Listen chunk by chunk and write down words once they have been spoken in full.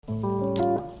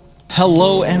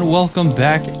Hello and welcome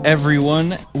back,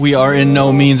 everyone. We are in no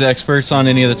means experts on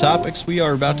any of the topics we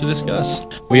are about to discuss.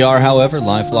 We are, however,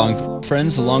 lifelong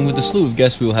friends along with the slew of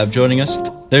guests we will have joining us.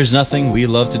 There's nothing we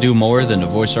love to do more than to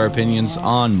voice our opinions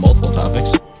on multiple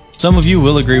topics. Some of you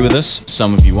will agree with us,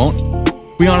 some of you won't.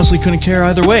 We honestly couldn't care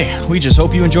either way. We just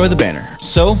hope you enjoy the banner.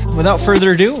 So, without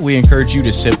further ado, we encourage you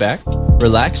to sit back,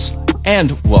 relax,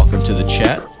 and welcome to the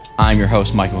chat. I'm your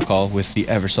host, Mike McCall, with the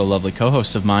ever so lovely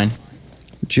co-host of mine,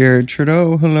 Jared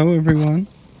Trudeau. Hello, everyone.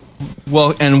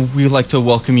 Well, and we'd like to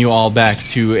welcome you all back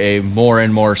to a more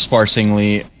and more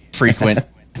sparsely frequent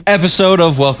episode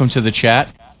of Welcome to the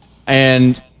Chat.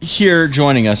 And here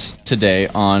joining us today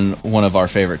on one of our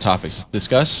favorite topics to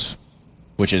discuss,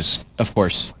 which is, of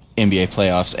course, NBA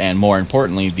playoffs and, more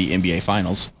importantly, the NBA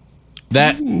Finals.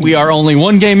 That we are only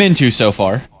one game into so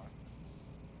far.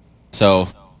 So,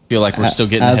 feel like we're still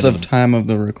getting as of time of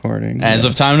the recording. As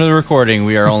of time of the recording,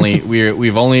 we are only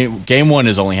we've only game one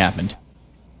has only happened.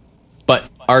 But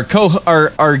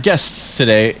our guest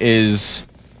today is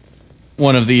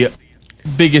one of the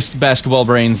biggest basketball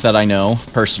brains that I know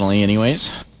personally,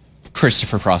 anyways.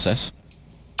 Christopher Process.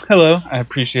 Hello, I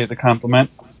appreciate the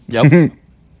compliment. Yep,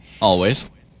 always.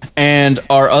 And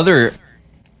our other,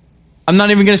 I'm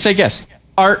not even going to say guest.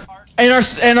 Our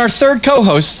third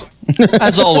co-host,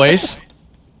 as always.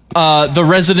 The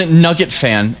resident Nugget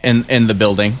fan in the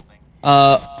building,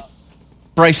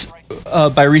 Bryce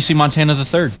Byrese Montana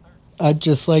III. I'd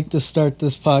just like to start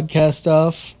this podcast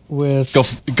off with Go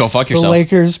fuck yourself. The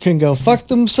Lakers can go fuck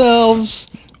themselves.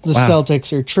 The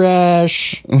Celtics are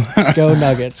trash. Go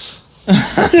Nuggets.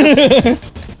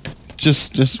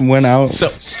 just went out. So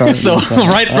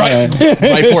right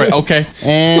for it. Okay.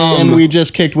 And we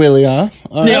just kicked Willy off.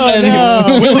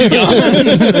 Willy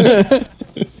gone.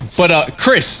 But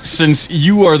Chris, since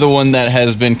you are the one that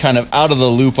has been kind of out of the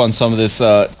loop on some of this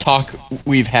talk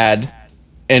we've had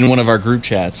in one of our group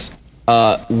chats,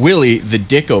 Willy, the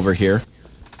dick over here,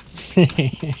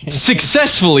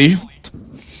 successfully,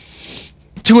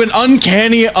 to an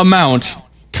uncanny amount,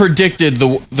 predicted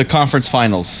the conference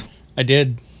finals. I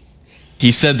did.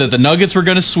 He said that the Nuggets were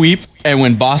going to sweep, and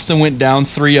when Boston went down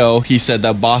 3-0, he said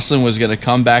that Boston was going to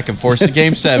come back and force a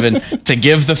Game 7 to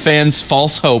give the fans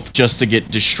false hope just to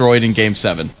get destroyed in Game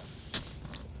 7.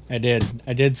 I did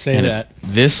say and that.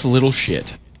 This little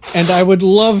shit. And I would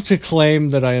love to claim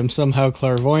that I am somehow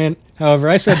clairvoyant. However,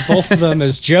 I said both of them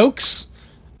as jokes.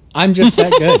 I'm just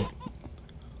that good.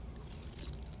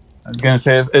 I was going to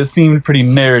say, it seemed pretty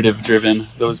narrative-driven,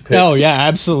 those picks. Oh, yeah,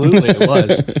 absolutely it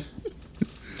was.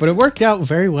 But it worked out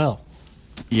very well.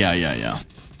 Yeah.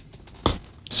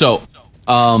 So,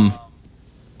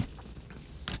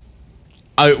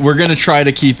 we're going to try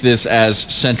to keep this as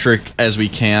centric as we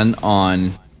can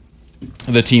on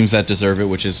the teams that deserve it,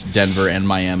 which is Denver and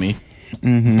Miami.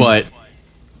 Mm-hmm. But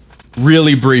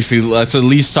really briefly, let's at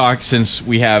least talk, since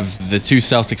we have the two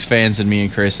Celtics fans and me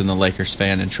and Chris and the Lakers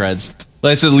fan and Treads,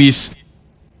 let's at least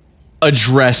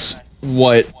address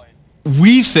what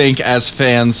we think as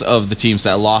fans of the teams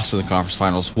that lost in the conference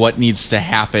finals, what needs to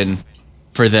happen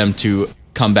for them to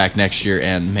come back next year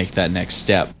and make that next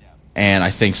step. And I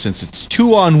think since it's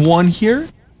 2-on-1 here,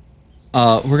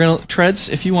 we're going to, Treads,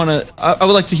 if you want to, I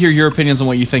would like to hear your opinions on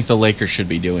what you think the Lakers should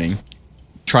be doing.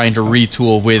 Trying to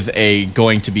retool with a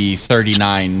going to be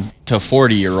 39 to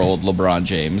 40-year-old LeBron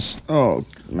James. Oh,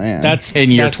 man. That's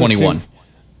in year 21.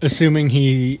 Assuming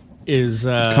he is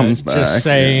comes back, just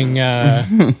saying, I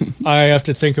have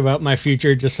to think about my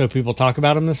future just so people talk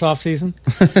about him this offseason.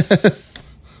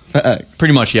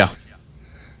 Pretty much, yeah.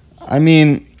 I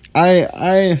mean,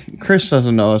 Chris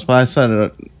doesn't know this, but I said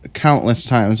it countless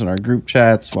times in our group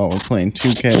chats while we're playing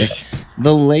 2K.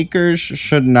 The Lakers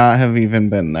should not have even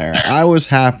been there. I was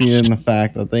happy in the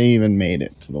fact that they even made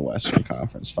it to the Western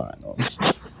Conference Finals.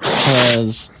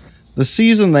 Because the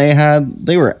season they had,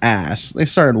 they were ass. They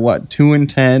started,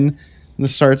 2-10 the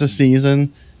start of the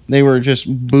season. They were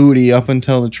just booty up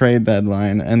until the trade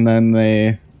deadline. And then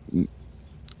they,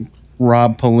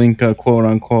 Rob Pelinka, quote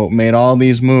unquote, made all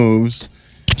these moves.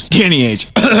 Danny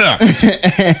Age.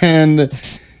 And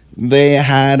they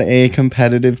had a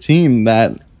competitive team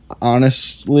that,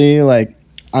 honestly,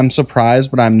 I'm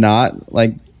surprised, but I'm not.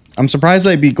 I'm surprised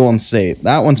they beat Golden State.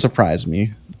 That one surprised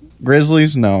me.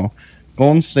 Grizzlies, no.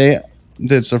 Golden State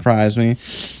did surprise me.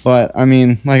 But, I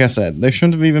mean, like I said, they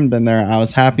shouldn't have even been there. I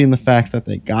was happy in the fact that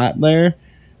they got there.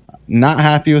 Not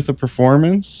happy with the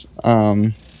performance.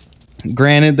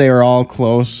 Granted, they were all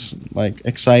close,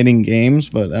 exciting games,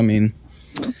 but, I mean,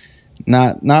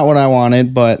 not what I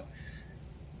wanted. But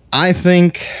I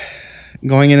think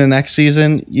going into next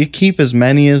season, you keep as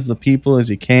many of the people as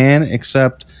you can,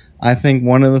 except I think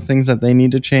one of the things that they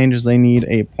need to change is they need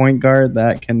a point guard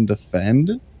that can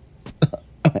defend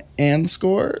and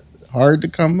score. Hard to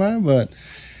come by, but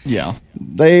Yeah.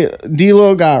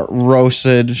 D'Lo got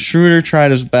roasted. Schroeder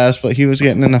tried his best, but he was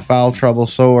getting into foul trouble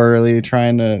so early,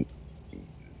 trying to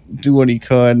do what he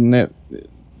could, and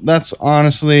that's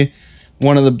honestly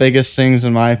one of the biggest things,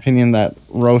 in my opinion, that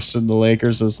roasted the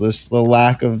Lakers was the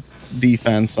lack of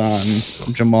defense on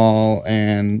Jamal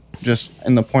and just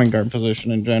in the point guard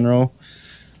position in general.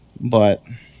 But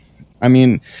I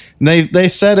mean, they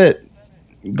said it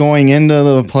going into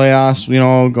the playoffs,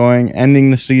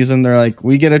 ending the season. They're like,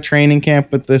 we get a training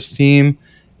camp with this team,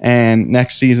 and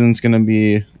next season's going to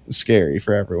be scary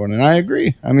for everyone. And I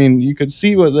agree. I mean, you could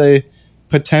see what they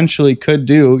potentially could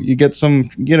do. You get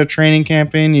a training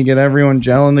camp in, you get everyone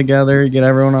gelling together, you get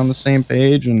everyone on the same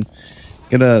page, and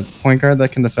get a point guard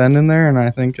that can defend in there. And I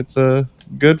think it's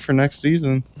good for next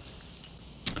season.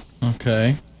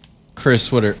 Okay,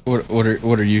 Chris, what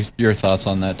are your thoughts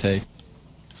on that take?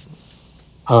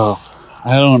 Oh,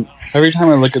 I don't. Every time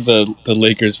I look at the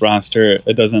Lakers roster,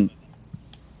 it doesn't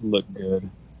look good.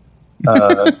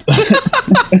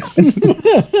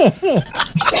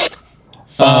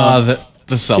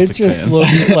 The Celtic It just fan.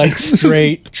 looks like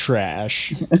straight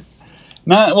trash.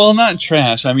 Not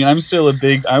trash. I mean, I was still a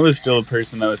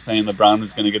person that was saying LeBron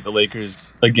was going to get the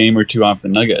Lakers a game or two off the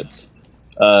Nuggets,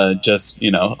 just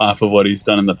off of what he's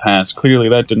done in the past. Clearly,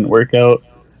 that didn't work out,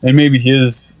 and maybe he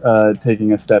is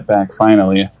taking a step back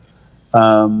finally.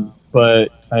 But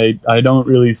I don't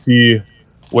really see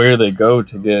where they go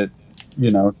to get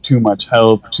too much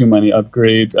help, too many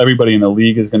upgrades. Everybody in the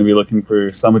league is going to be looking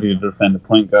for somebody to defend a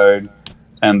point guard.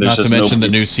 And there's Not just to mention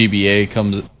nobody. the new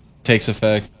CBA takes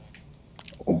effect.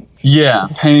 Yeah,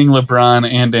 paying LeBron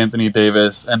and Anthony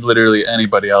Davis and literally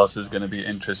anybody else is going to be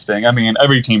interesting. I mean,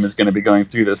 every team is going to be going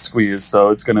through this squeeze,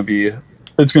 so it's going to be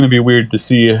weird to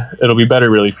see. It'll be better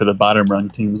really for the bottom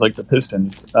rung teams like the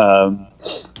Pistons.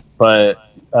 But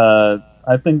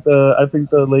I think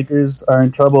the Lakers are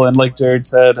in trouble, and like Jared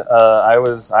said, I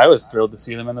was thrilled to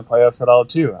see them in the playoffs at all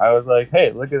too. I was like,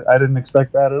 hey, I didn't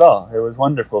expect that at all. It was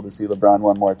wonderful to see LeBron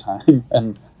one more time,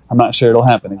 and I'm not sure it'll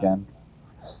happen again.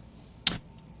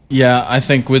 Yeah, I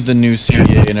think with the new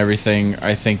CBA and everything,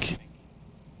 I think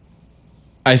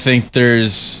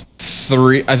there's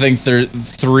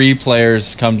three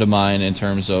players come to mind in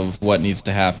terms of what needs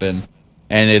to happen,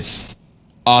 and it's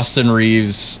Austin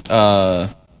Reeves,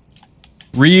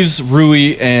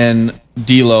 Rui, and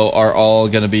D'Lo are all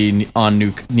going to be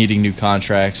needing new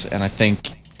contracts, and I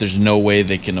think there's no way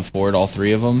they can afford all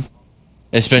three of them,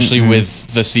 especially with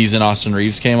the season Austin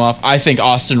Reeves came off. I think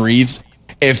Austin Reeves,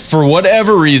 if for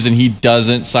whatever reason he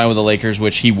doesn't sign with the Lakers,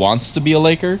 which he wants to be a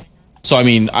Laker, so I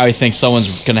mean, I think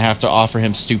someone's going to have to offer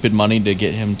him stupid money to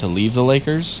get him to leave the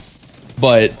Lakers,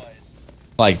 but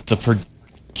like the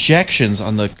projections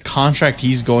on the contract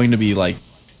he's going to be like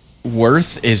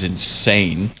worth is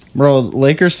insane. Bro,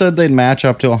 Lakers said they'd match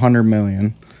up to $100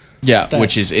 million. Yeah, That's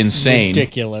which is insane.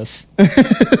 ridiculous.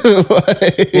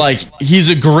 Like, he's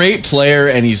a great player,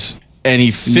 and he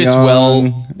fits Young,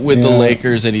 well with the yeah.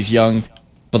 Lakers, and he's young,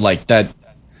 but like that,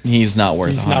 he's not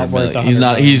worth He's $100 not worth million.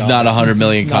 He's not a $100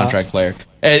 million No. contract player.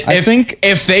 I think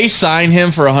if they sign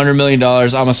him for $100 million, I'm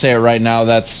gonna say it right now.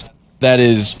 That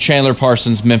is Chandler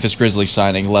Parsons' Memphis Grizzlies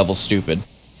signing level stupid.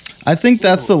 I think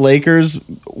that's the Lakers,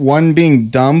 one, being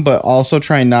dumb, but also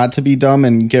trying not to be dumb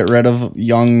and get rid of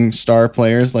young star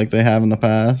players like they have in the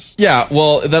past. Yeah,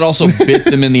 well, that also bit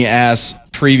them in the ass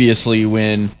previously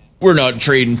when we're not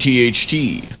trading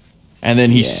THT. And then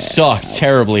he sucked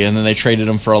terribly, and then they traded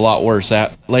him for a lot worse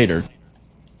later.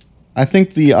 I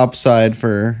think the upside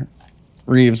for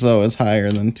Reeves, though, is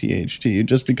higher than THT,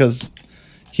 just because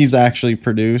he's actually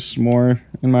produced more,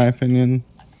 in my opinion.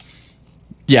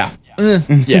 Yeah.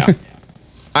 Yeah.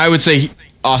 I would say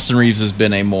Austin Reeves has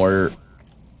been a more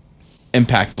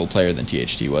impactful player than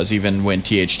THT was, even when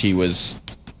THT was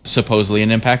supposedly an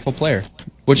impactful player,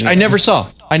 which I never saw.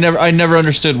 I never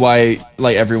understood why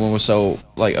like everyone was so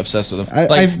like obsessed with him.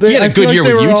 He had a good year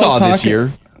with Utah this year.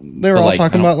 They were all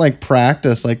talking about like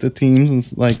practice, like the teams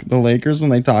and like the Lakers when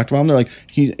they talked about him. They're like,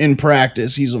 he's in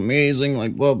practice, he's amazing,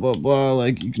 like blah blah blah.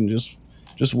 Like you can just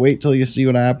wait till you see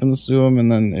what happens to him,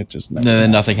 and then it just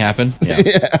nothing happened. Yeah.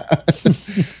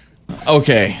 Yeah.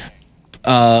 Okay.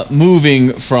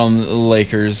 Moving from the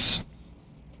Lakers.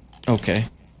 Okay.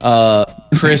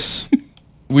 Chris,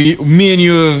 me and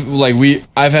you have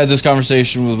I've had this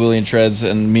conversation with Willie and Treads,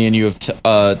 and me and you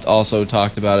have also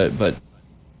talked about it. But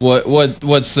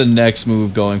what's the next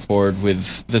move going forward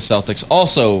with the Celtics?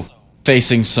 Also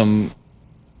facing some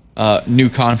new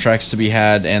contracts to be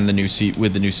had, and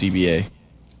with the new CBA.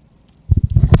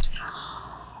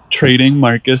 Trading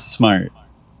Marcus Smart.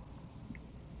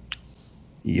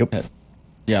 Yep.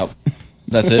 Yep.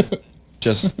 That's it.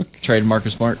 Just trade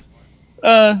Marcus Smart.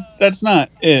 That's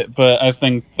not it, but I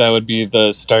think that would be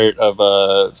the start of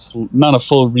not a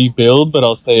full rebuild, but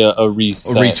I'll say a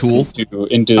reset. A retool?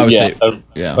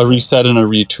 A reset and a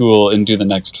retool into the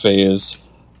next phase.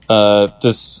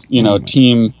 This,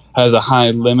 team has a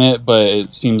high limit, but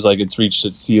it seems like it's reached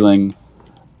its ceiling.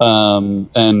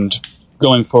 And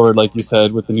going forward, like you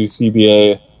said, with the new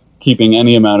CBA, keeping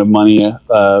any amount of money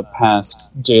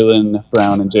past Jaylen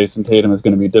Brown and Jason Tatum is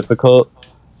going to be difficult.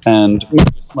 And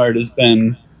Marcus Smart has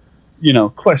been,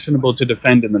 questionable to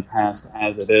defend in the past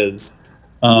as it is.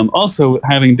 Also,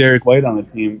 having Derek White on the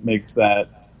team makes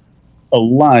that a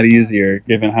lot easier,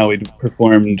 given how he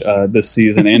performed this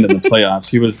season and in the playoffs.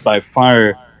 He was by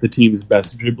far the team's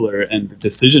best dribbler and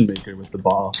decision maker with the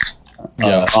ball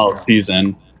all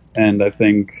season. And I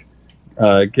think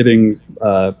getting,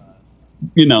 not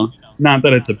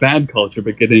that it's a bad culture,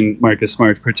 but getting Marcus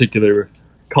Smart's particular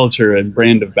culture and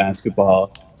brand of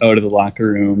basketball out of the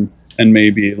locker room, and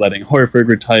maybe letting Horford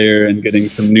retire and getting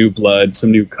some new blood,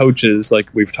 some new coaches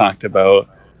like we've talked about.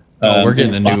 We're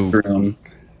getting a new room.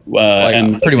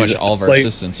 And pretty much all of our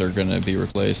assistants are going to be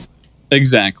replaced.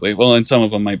 Exactly. Well, and some of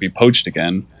them might be poached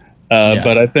again.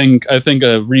 But I think a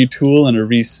retool and a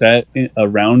reset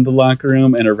around the locker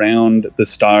room and around the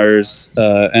stars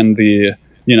and the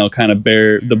kind of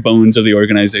bare the bones of the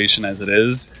organization as it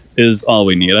is all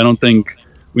we need. I don't think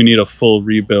we need a full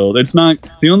rebuild. It's not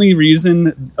the only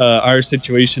reason our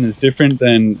situation is different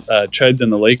than Treds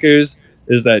and the Lakers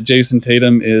is that Jason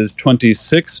Tatum is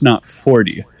 26, not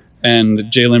 40, and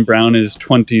Jaylen Brown is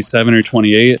 27 or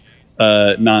 28.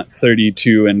 Not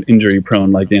 32 and injury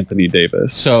prone like Anthony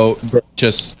Davis. So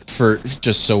just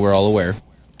so we're all aware,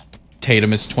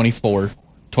 Tatum is 24,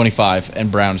 25,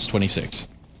 and Brown is 26.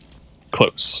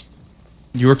 Close.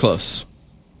 You were close.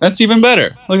 That's even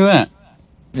better. Look at that.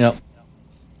 Yep.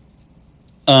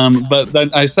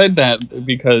 But I said that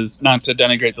because not to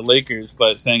denigrate the Lakers,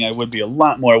 but saying I would be a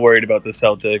lot more worried about the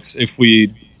Celtics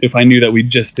if I knew that we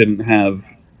just didn't have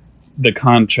the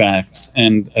contracts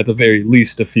and at the very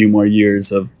least a few more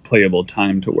years of playable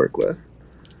time to work with.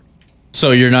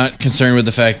 So you're not concerned with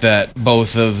the fact that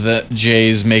both of the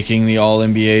Jays making the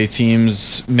All-NBA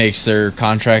teams makes their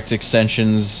contract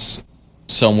extensions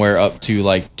somewhere up to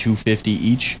like $250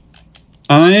 each?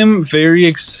 I am very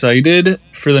excited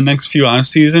for the next few off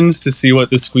seasons to see what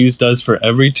the squeeze does for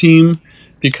every team,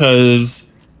 because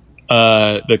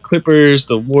the Clippers,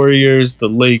 the Warriors, the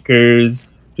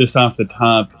Lakers, just off the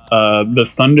top, the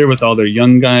Thunder with all their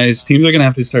young guys, teams are going to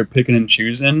have to start picking and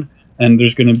choosing, and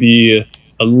there's going to be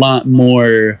a lot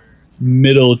more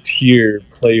middle tier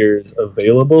players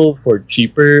available for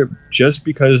cheaper just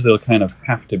because they'll kind of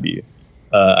have to be,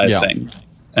 I think.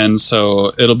 And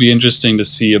so it'll be interesting to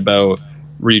see about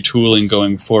retooling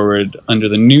going forward under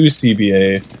the new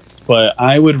CBA, but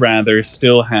I would rather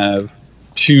still have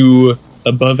two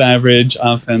above average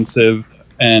offensive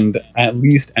and at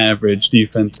least average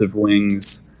defensive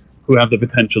wings who have the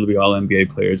potential to be all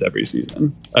NBA players every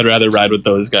season. I'd rather ride with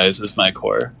those guys as my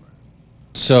core.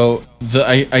 So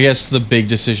I guess the big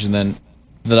decision then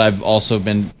that I've also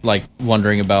been like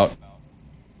wondering about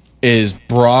is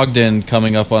Brogdon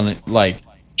coming up on like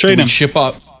trade him.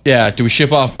 Do we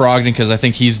ship off Brogdon because I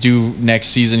think he's due next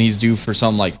season? He's due for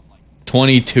something like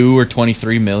 22 or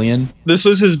 23 million. This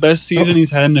was his best season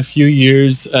he's had in a few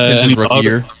years since his rookie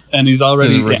year, and he's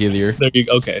already rookie of the year. There you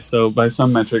go. Okay, so by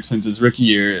some metrics, since his rookie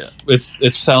year,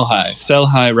 it's sell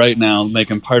high right now,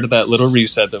 making part of that little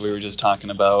reset that we were just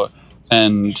talking about,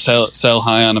 and sell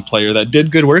high on a player that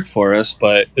did good work for us,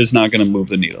 but is not going to move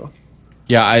the needle.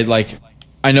 Yeah, I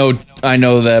know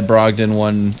that Brogdon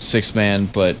won six man,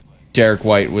 but Derek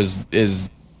White was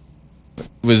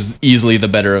easily the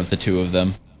better of the two of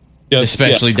them. Yep,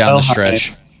 especially down the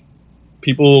stretch.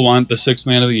 People will want the sixth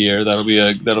man of the year. That'll be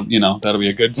a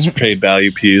good trade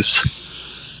value piece.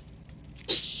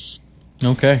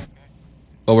 Okay,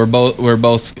 but we're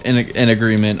both in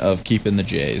agreement of keeping the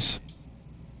Jays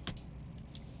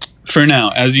for now.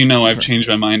 As you know, I've changed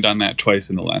my mind on that twice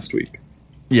in the last week.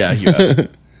 Yeah, you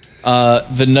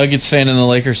have. The Nuggets fan and the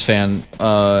Lakers fan,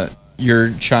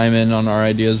 you're chime in on our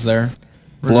ideas there.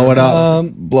 Blow it up.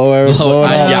 Blow it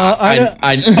up. Yeah,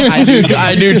 I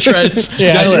knew Treds.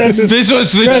 Yeah, this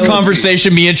was the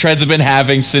conversation me and Treds have been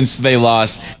having since they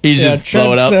lost. He's just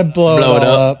blow it up. Said blow it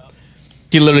up.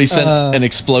 He literally sent an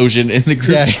explosion in the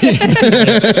group. Yeah,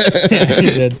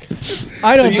 he did.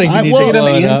 I don't think he needs to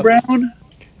blow it up. Brown?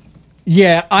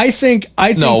 Yeah, I think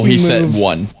no, he said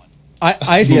one.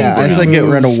 I think Yeah, I you said get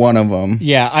move- rid of one of them.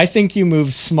 Yeah, I think you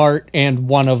move Smart and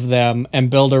one of them and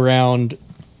build around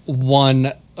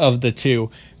one of the two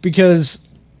because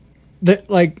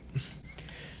I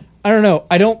don't know.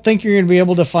 I don't think you're going to be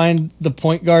able to find the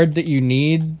point guard that you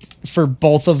need for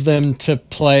both of them to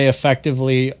play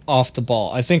effectively off the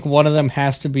ball. I think one of them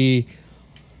has to be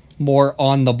more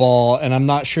on the ball, and I'm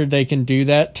not sure they can do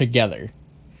that together.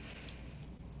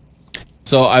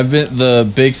 So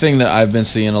the big thing that I've been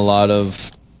seeing a lot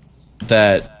of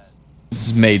that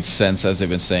made sense as they've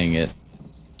been saying it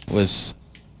was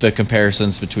the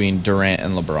comparisons between Durant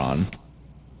and LeBron.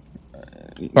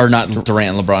 Or not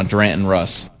Durant and LeBron, Durant and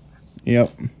Russ.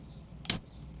 Yep.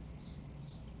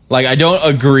 Like, I don't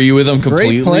agree with them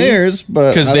completely. Great players,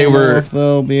 but I they don't were know if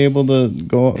they'll be able to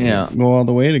go all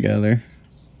the way together.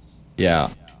 Yeah.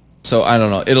 So I don't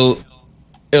know. It'll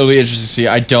be interesting to see.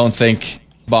 I don't think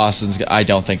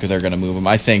they're going to move him.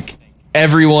 I think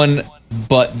everyone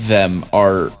but them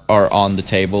are on the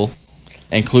table,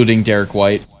 including Derek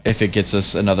White if it gets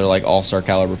us another like all-star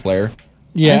caliber player.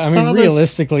 Yeah, I I saw mean, this-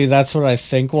 realistically, that's what I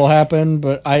think will happen,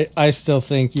 but I still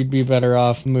think you'd be better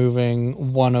off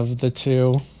moving one of the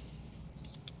two.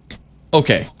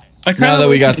 Okay. I Now kind that of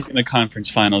we like got- making the conference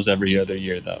finals every other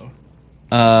year, though.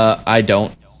 I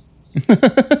don't.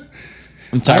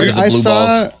 I'm tired of the blue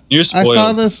balls. You're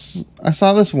spoiled. I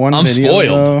saw this one I'm video. spoiled.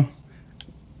 Though.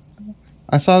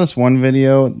 I saw this one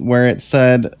video where it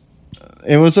said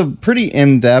it was a pretty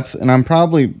in-depth, and I'm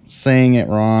probably saying it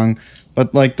wrong,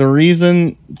 but like the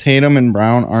reason Tatum and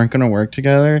Brown aren't going to work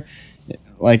together,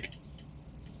 like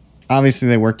obviously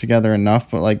they work together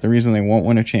enough, but like the reason they won't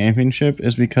win a championship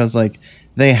is because like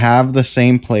they have the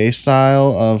same play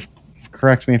style of,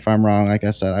 correct me if I'm wrong, like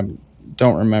I said, I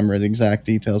don't remember the exact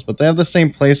details, but they have the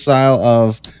same play style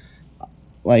of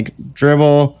like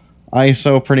dribble,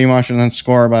 ISO pretty much, and then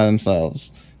score by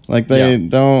themselves. Like they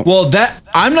don't. Well, that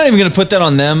I'm not even going to put that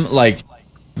on them. Like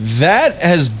that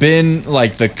has been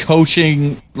like the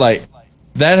coaching, like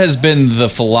that has been the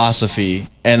philosophy,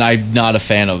 and I'm not a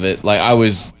fan of it. Like I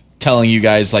was telling you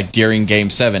guys like during Game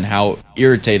 7 how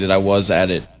irritated I was at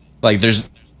it. Like there's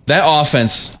that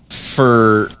offense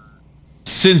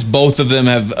since both of them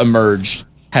have emerged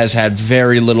has had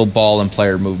very little ball and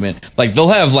player movement. Like they'll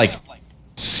have like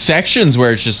sections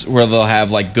where they'll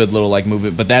have like good little like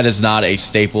movement, but that is not a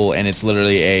staple, and it's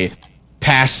literally a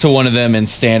pass to one of them and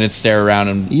stand and stare around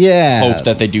and hope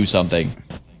that they do something.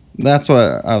 That's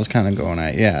what I was kind of going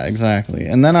at. Yeah, exactly.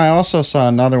 And then I also saw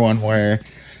another one where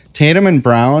Tatum and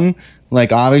Brown,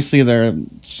 like obviously they're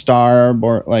star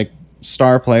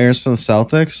players for the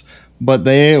Celtics, but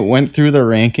they went through the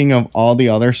ranking of all the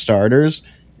other starters,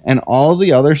 and all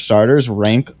the other starters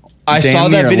rank. I saw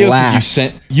that video last.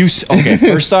 okay,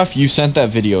 first off, you sent that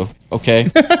video, okay?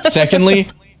 Secondly,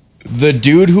 the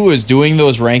dude who was doing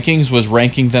those rankings was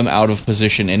ranking them out of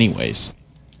position anyways.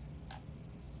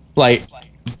 Like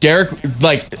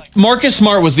Marcus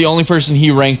Smart was the only person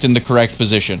he ranked in the correct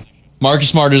position. Marcus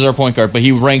Smart is our point guard, but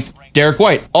he ranked Derek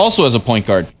White also as a point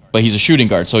guard, but he's a shooting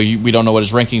guard, so we don't know what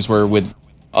his rankings were with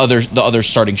the other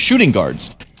starting shooting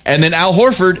guards. And then Al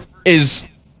Horford is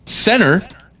center,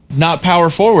 not power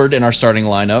forward in our starting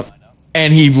lineup,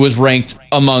 and he was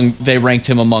they ranked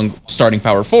him among starting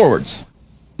power forwards,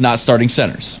 not starting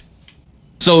centers.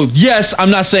 So yes, I'm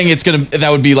not saying that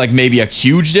would be like maybe a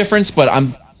huge difference, but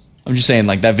I'm just saying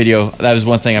like that video, that was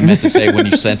one thing I meant to say when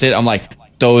you sent it. I'm like,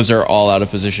 those are all out of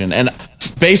position. And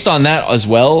based on that as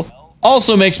well,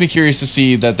 also makes me curious to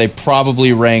see that they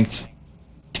probably ranked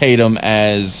Tatum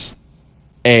as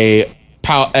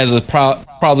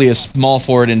probably a small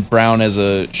forward and Brown as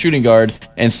a shooting guard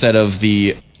instead of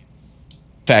the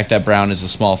fact that Brown is a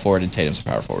small forward and Tatum's a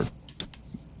power forward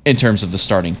in terms of the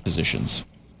starting positions.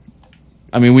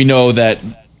 I mean, we know that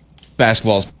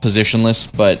basketball is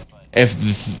positionless, but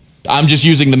I'm just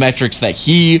using the metrics that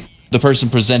the person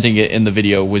presenting it in the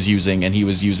video was using, and he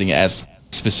was using it as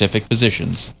specific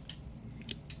positions.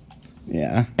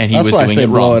 Yeah. And he That's was why doing I say it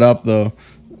blow wrong. it up though.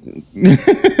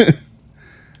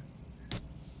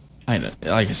 I know,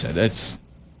 like I said,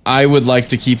 I would like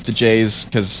to keep the Jays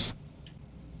because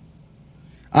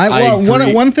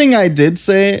one thing I did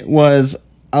say was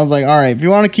I was like, all right, if you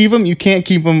want to keep them, you can't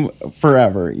keep them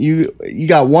forever. You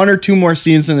got one or two more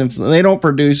seasons. If they don't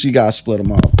produce, you gotta split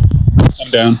them up.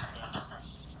 I'm down.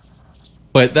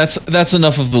 But that's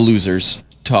enough of the losers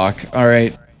talk. All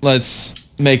right, let's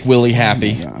make Willy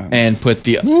happy and put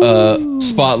the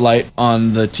spotlight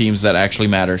on the teams that actually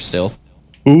matter still.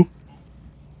 Who?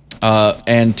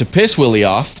 And to piss Willy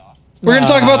off, we're going to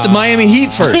talk about the Miami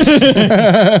Heat first.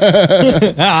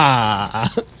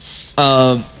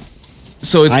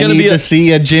 So it's I going need to be to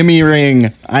see a Jimmy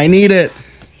ring. I need it.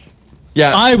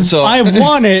 Yeah. I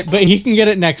want it, but he can get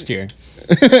it next year.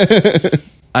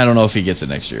 I don't know if he gets it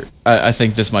next year. I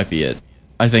think this might be it.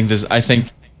 I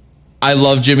think I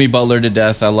love Jimmy Butler to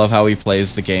death. I love how he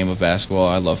plays the game of basketball.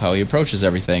 I love how he approaches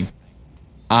everything.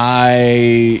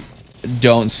 I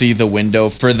don't see the window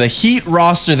for the Heat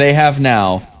roster they have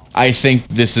now. I think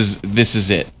this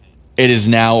is it. It is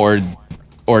now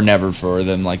or never for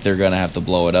them. Like, they're gonna have to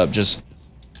blow it up.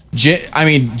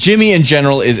 Jimmy in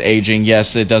general is aging.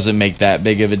 Yes, it doesn't make that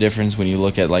big of a difference when you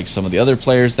look at like some of the other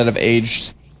players that have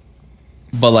aged.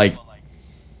 But like,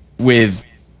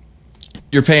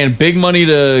 you're paying big money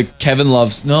to Kevin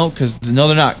Love's. No,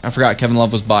 they're not. I forgot Kevin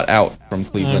Love was bought out from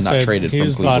Cleveland, not traded from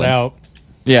Cleveland. He was bought out.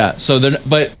 Yeah, so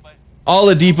but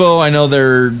Oladipo, I know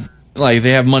they're like,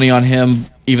 they have money on him,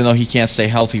 even though he can't stay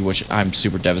healthy, which I'm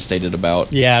super devastated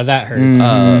about. Yeah, that hurts.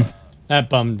 That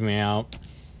bummed me out.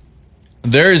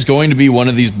 There is going to be one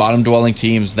of these bottom-dwelling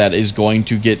teams that is going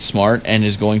to get smart and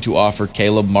is going to offer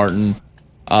Caleb Martin,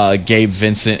 Gabe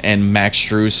Vincent, and Max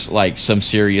Strus like some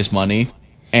serious money,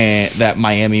 and that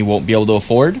Miami won't be able to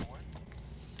afford.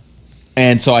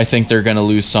 And so I think they're going to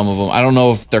lose some of them. I don't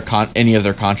know if any of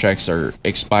their contracts are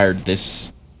expired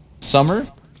this summer,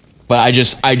 but I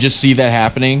just see that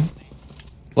happening.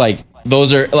 Like,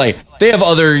 those are like, they have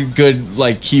other good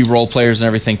like key role players and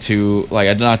everything too.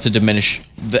 Like, not to diminish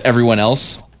everyone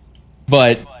else,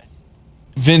 but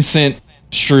Vincent,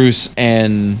 Strus,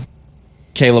 and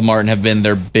Caleb Martin have been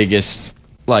their biggest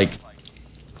like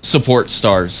support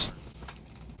stars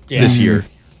this year.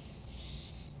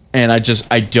 And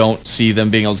I don't see them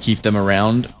being able to keep them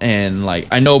around. And like,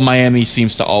 I know Miami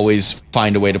seems to always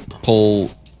find a way to pull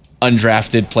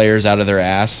undrafted players out of their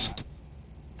ass.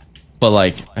 But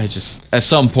like, at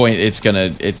some point it's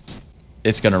gonna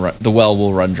run, the well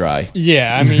will run dry.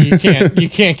 Yeah, I mean, you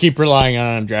can't keep relying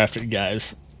on undrafted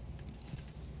guys.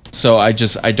 So I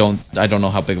don't know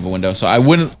how big of a window. So I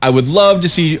would love to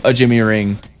see a Jimmy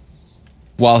ring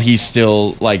while he's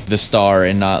still like the star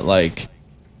and not like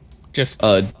just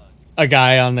a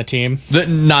guy on the team.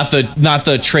 Not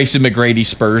the Tracy McGrady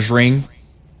Spurs ring,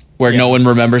 where no one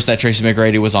remembers that Tracy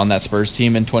McGrady was on that Spurs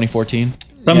team in 2014.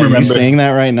 Some remember. You saying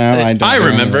that right now? I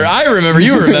remember.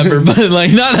 You remember, but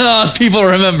like not enough people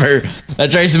remember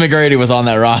that Tracy McGrady was on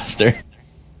that roster.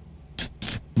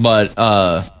 But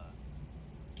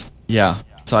yeah.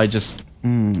 So I just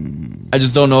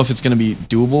don't know if it's going to be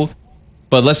doable.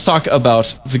 But let's talk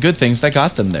about the good things that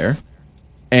got them there.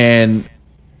 And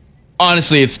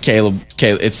honestly, it's Caleb.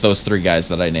 It's those three guys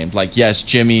that I named. Like, yes,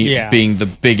 Jimmy being the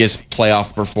biggest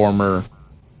playoff performer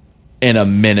in a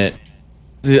minute.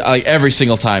 Like, every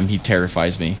single time he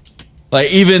terrifies me.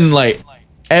 Like, even like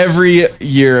every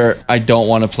year I didn't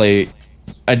want to play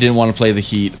the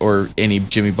Heat or any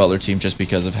Jimmy Butler team just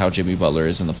because of how Jimmy Butler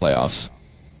is in the playoffs.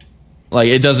 Like,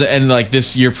 it doesn't, and like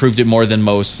this year proved it more than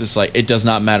most. It's like, it does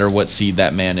not matter what seed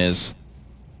that man is.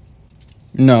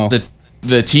 No.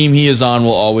 The team he is on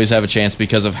will always have a chance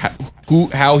because of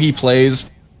how he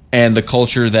plays and the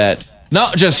culture that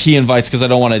not just he invites, because I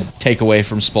don't want to take away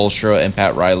from Spoelstra and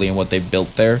Pat Riley and what they've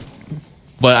built there.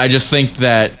 But I just think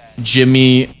that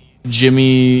Jimmy,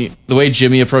 the way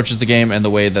Jimmy approaches the game and the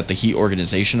way that the Heat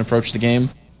organization approached the game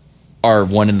are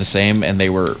one and the same, and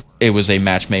it was a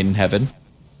match made in heaven.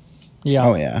 Yeah.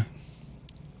 Oh yeah.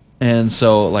 And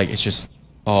so like, it's just,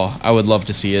 I would love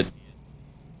to see it.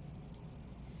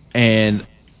 And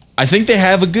I think they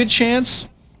have a good chance.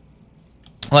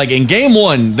 Like, in game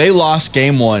one, they lost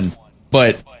game one,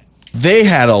 but they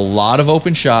had a lot of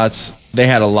open shots. They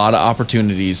had a lot of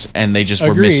opportunities, and they just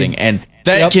were missing. And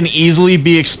that can easily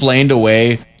be explained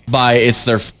away by it's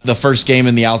the first game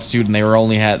in the altitude, and they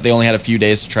only had a few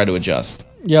days to try to adjust.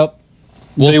 Yep.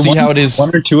 We'll see how it is.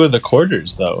 One or two of the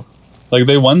quarters, though. Like,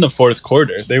 they won the fourth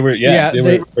quarter. They were,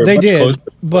 they did. Closer.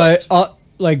 But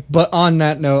on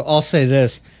that note, I'll say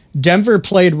this. Denver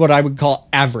played what I would call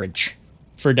average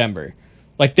for Denver.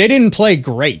 Like, they didn't play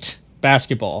great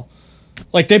basketball.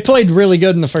 Like, they played really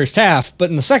good in the first half, but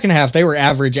in the second half, they were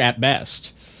average at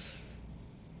best.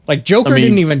 Like, Joker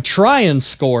didn't even try and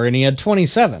score, and he had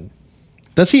 27.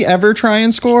 Does he ever try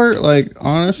and score? Like,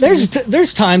 honestly?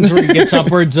 There's times where he gets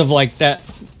upwards of, like, that.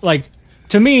 Like,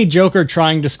 to me, Joker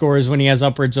trying to score is when he has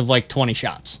upwards of, like, 20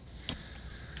 shots.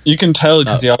 You can tell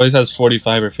because he always has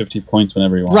 45 or 50 points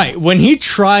whenever he wants. Right. When he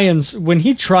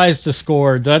tries to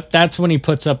score, that's when he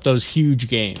puts up those huge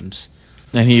games.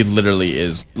 And he literally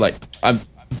is like, I'm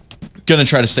gonna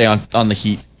try to stay on the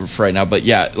Heat for right now, but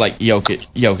yeah, like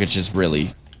Jokic is really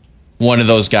one of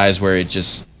those guys where it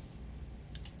just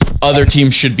other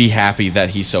teams should be happy that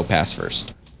he's so pass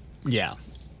first. Yeah.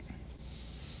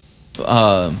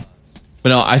 But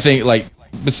no, I think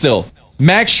but still,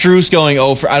 Max Strus going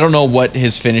 0 for. I don't know what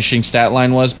his finishing stat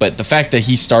line was, but the fact that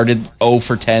he started 0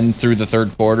 for 10 through the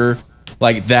third quarter,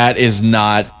 that is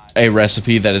not a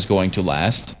recipe that is going to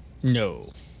last. No.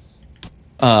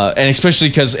 And especially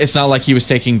because it's not like he was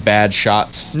taking bad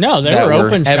shots. No, they were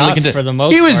open shots for the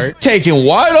most part. He was taking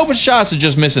wide open shots and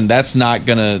just missing. That's not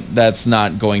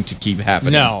going to keep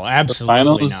happening. No,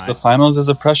 absolutely not. The finals is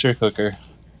a pressure cooker.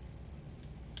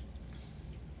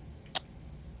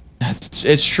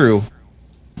 It's true,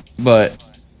 but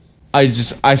I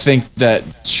think that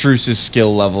Strus's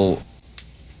skill level,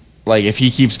 if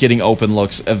he keeps getting open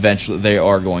looks, eventually they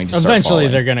are going to. Eventually,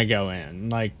 they're going to go in.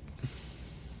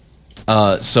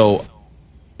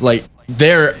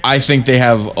 There, I think they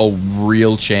have a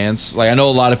real chance. I know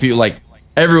a lot of people,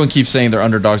 everyone keeps saying they're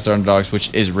underdogs,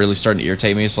 which is really starting to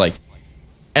irritate me. It's I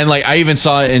even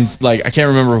saw it in, I can't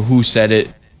remember who said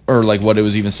it, or, what it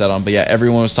was even said on, but yeah,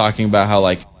 everyone was talking about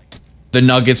how, the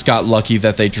Nuggets got lucky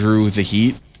that they drew the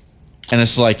Heat, and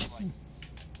it's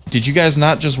did you guys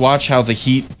not just watch how the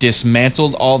Heat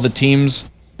dismantled all the teams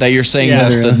that you're saying that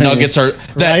the Nuggets are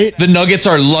the Nuggets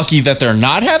are lucky that they're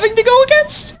not having to go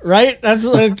against? Right. That's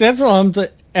all I'm.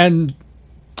 And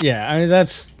yeah, I mean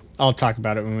I'll talk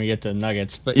about it when we get to the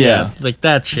Nuggets. But yeah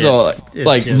that shit. So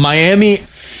Miami,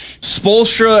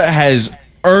 Spoelstra has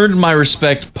earned my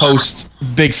respect post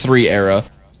Big Three era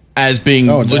as being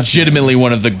legitimately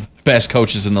one of the best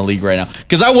coaches in the league right now.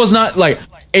 Because I was not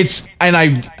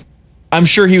I'm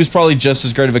sure he was probably just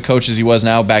as great of a coach as he was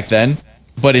now back then,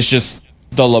 but it's just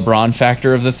the LeBron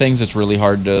factor of the things. It's really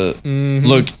hard to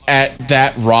look at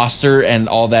that roster and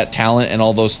all that talent and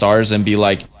all those stars and be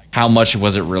how much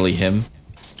was it really him?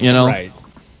 Right.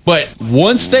 But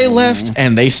once they left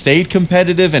and they stayed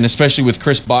competitive, and especially with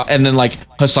and then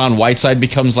Hassan Whiteside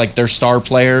becomes their star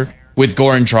player with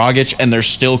Goran Dragic, and they're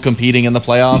still competing in the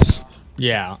playoffs.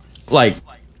 Yeah.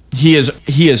 He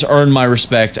has earned my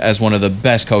respect as one of the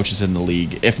best coaches in the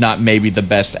league, if not maybe the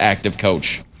best active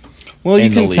coach. Well, you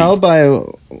can tell by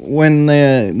when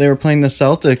they were playing the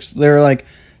Celtics, they were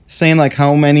saying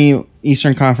how many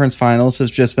Eastern Conference Finals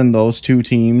has just been those two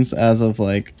teams as of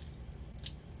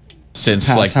since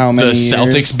how many the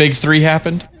Celtics years? Big Three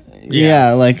happened.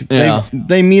 Yeah,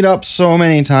 they meet up so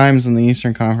many times in the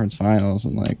Eastern Conference Finals,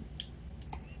 and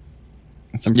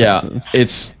it's impressive. Yeah,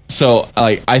 it's so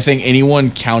I think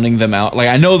anyone counting them out,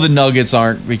 I know the Nuggets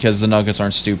aren't, because the Nuggets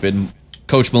aren't stupid.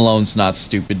 Coach Malone's not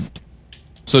stupid.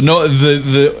 So no,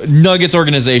 the Nuggets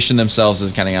organization themselves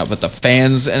is counting out, but the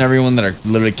fans and everyone that are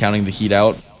literally counting the Heat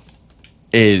out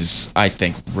is, I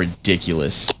think,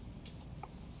 ridiculous.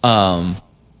 God,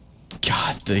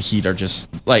 the Heat are just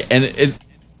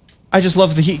I just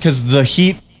love the Heat because the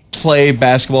Heat play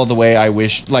basketball the way I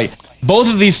wish.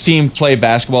 Both of these teams play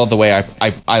basketball the way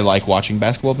I like watching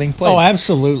basketball being played. Oh,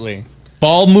 absolutely.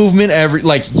 Ball movement,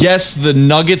 yes, the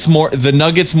Nuggets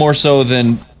more so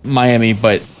than Miami,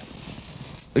 but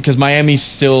because Miami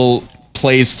still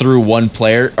plays through one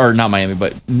player, or not Miami,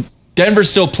 but Denver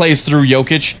still plays through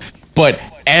Jokic, but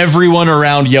everyone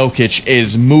around Jokic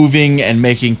is moving and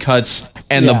making cuts,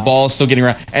 and the ball's still getting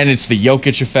around, and it's the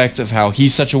Jokic effect of how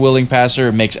he's such a willing passer.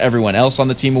 It makes everyone else on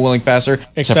the team a willing passer,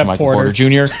 except for Michael Porter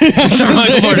Jr.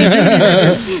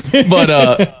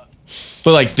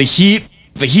 But the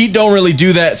Heat don't really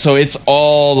do that, so it's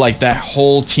all that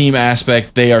whole team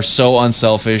aspect. They are so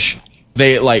unselfish.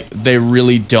 They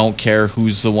really don't care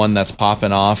who's the one that's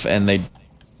popping off, and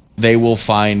they will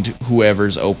find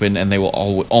whoever's open, and they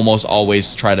will almost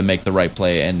always try to make the right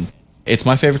play, and it's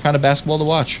my favorite kind of basketball to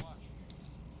watch.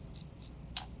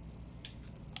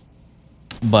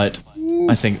 But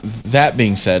I think that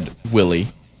being said, Willy,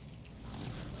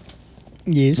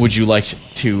 yes, would you like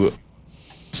to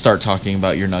start talking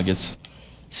about your Nuggets?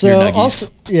 So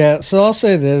I'll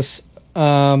say this: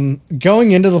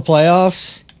 going into the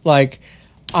playoffs,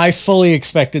 I fully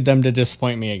expected them to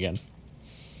disappoint me again.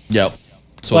 Yep.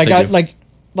 So I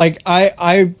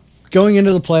going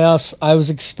into the playoffs, I was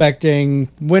expecting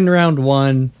win round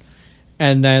 1,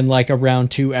 and then a round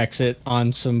 2 exit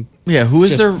on some. Yeah, who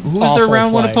is their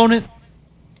round 1 opponent?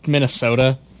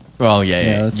 Minnesota. Oh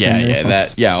yeah.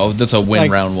 That's a win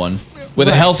round 1 with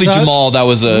a healthy so Jamal. That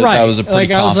was a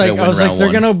pretty confident win round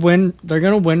 1. They're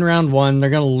gonna win round 1. They're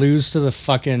gonna lose to the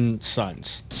fucking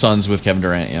Suns. Suns with Kevin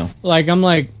Durant. Yeah.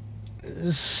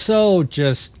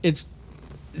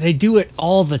 They do it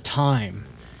all the time.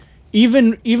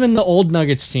 Even the old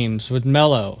Nuggets teams with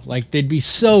Melo, they'd be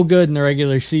so good in the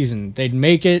regular season. They'd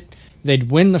make it, they'd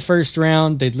win the first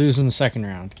round, they'd lose in the second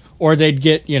round. Or they'd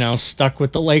get, stuck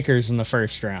with the Lakers in the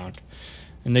first round.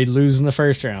 and they'd lose in the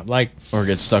first round. Or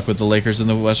get stuck with the Lakers in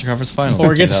the Western Conference Finals.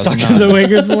 Or get stuck in the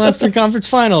Lakers in the Western Conference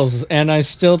Finals. And I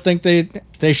still think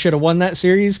they should have won that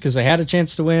series because they had a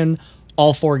chance to win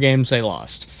all 4 games they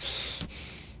lost.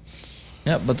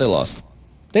 Yeah, but they lost.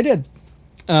 They did.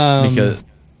 Because...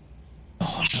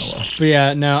 But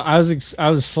yeah, no, I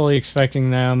was fully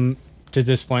expecting them to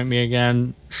disappoint me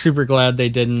again. Super glad they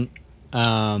didn't.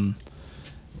 Man,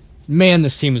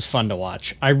 this team is fun to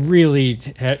watch. I really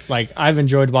I've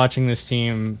enjoyed watching this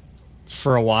team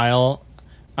for a while.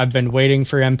 I've been waiting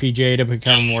for MPJ to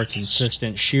become a more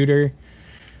consistent shooter,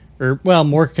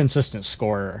 more consistent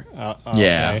scorer. I'll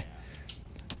say.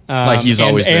 He's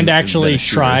always been actually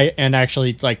try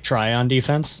on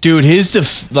defense. Dude, his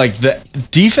the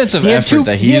defensive effort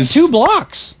he had 2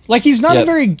 blocks. He's not a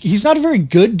very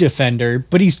good defender,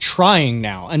 but he's trying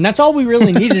now, and that's all we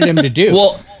really needed him to do.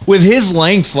 Well, with his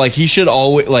length, he should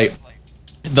always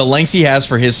the length he has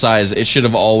for his size. It should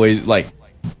have always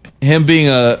him being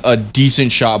a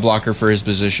decent shot blocker for his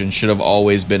position should have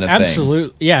always been a thing.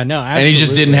 Absolutely, yeah, no, absolutely. And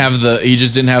he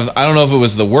just didn't have. I don't know if it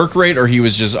was the work rate or he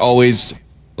was just always.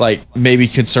 Maybe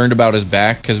concerned about his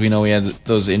back because we know he had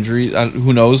those injuries.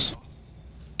 Who knows?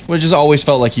 But it just always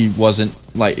felt like he wasn't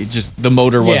the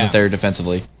motor wasn't there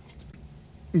defensively.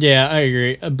 Yeah, I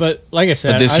agree. But like I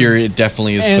said, but this year it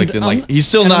definitely is clicked in. He's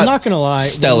still not. I'm not gonna lie,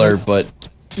 stellar, but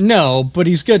but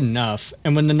he's good enough.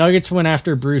 And when the Nuggets went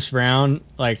after Bruce Brown,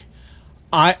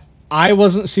 I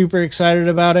wasn't super excited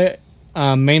about it.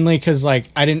 Mainly because I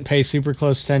didn't pay super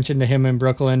close attention to him in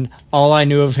Brooklyn. All I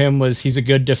knew of him was he's a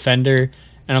good defender.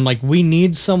 And I'm we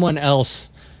need someone else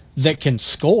that can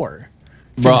score.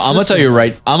 Bro, I'm gonna tell you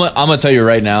right. I'm gonna tell you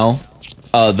right now.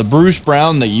 The Bruce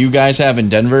Brown that you guys have in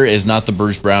Denver is not the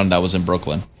Bruce Brown that was in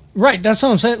Brooklyn. Right, that's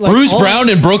what I'm saying. Bruce Brown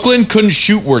in Brooklyn couldn't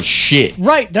shoot worth shit.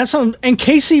 Right, that's what. And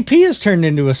KCP has turned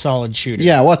into a solid shooter.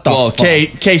 Yeah, what the? Well,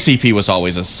 KCP was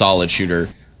always a solid shooter.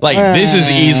 This is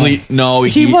easily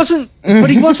he wasn't,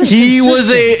 but he wasn't. he was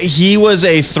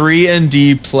a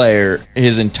 3-and-D player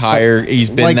his entire. He's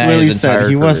been that Willy his entire said,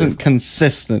 he career. wasn't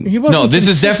consistent. This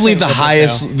is definitely the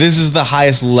highest. This is the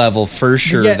highest level for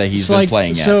sure that he's been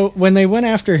playing at. So when they went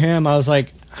after him, I was okay.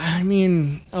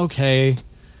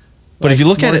 But if you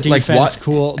look at it, defense,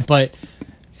 cool. But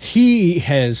he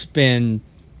has been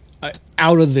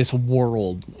out of this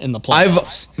world in the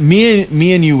playoffs.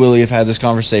 Me and you, Willie, have had this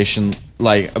conversation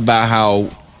about how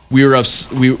we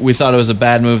thought it was a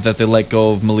bad move that they let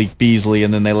go of Malik Beasley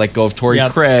and then they let go of Torrey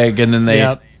Craig and then they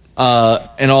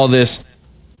and all this.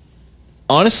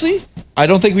 Honestly, I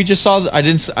don't think we just saw. I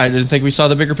didn't think we saw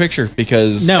the bigger picture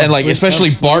because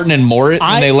especially Barton and Morris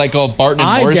and they let go of Barton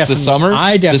and Morris this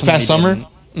past summer.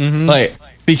 Mm-hmm.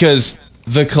 Because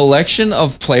the collection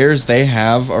of players they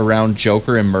have around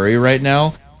Joker and Murray right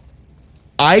now,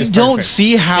 I don't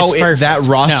see how that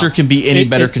roster can be any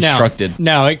better constructed.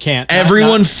 No, it can't.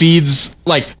 Everyone feeds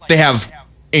they have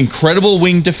incredible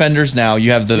wing defenders now.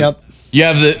 You have the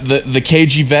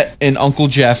KG vet and Uncle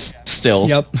Jeff still.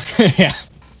 Yep. Yeah.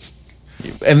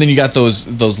 And then you got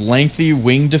those lengthy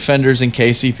wing defenders in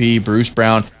KCP, Bruce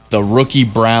Brown, the rookie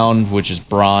Brown, which is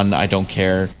Braun. I don't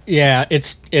care. Yeah,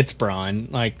 it's Braun.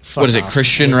 What is it,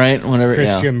 Christian? Right? Whatever.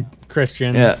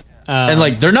 Christian. Yeah. And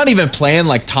they're not even playing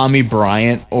Tommy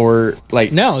Bryant or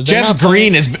no. Jeff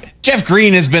Green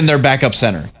has been their backup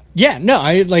center. Yeah. No.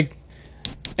 I'd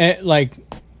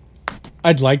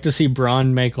like to see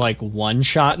Braun make one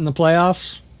shot in the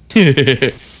playoffs.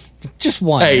 Just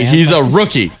one. Hey, man. He's a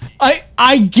rookie.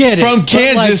 I get it. From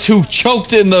Kansas who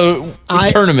choked in the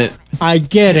tournament. I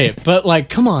get it, but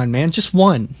come on, man, just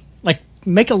one.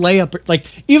 Make a layup.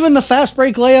 Even the fast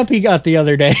break layup he got the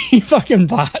other day, he fucking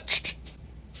botched.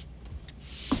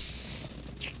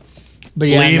 But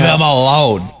yeah, leave him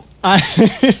alone.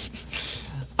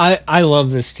 I love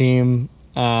this team.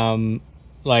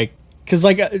 Because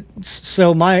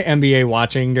so my NBA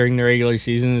watching during the regular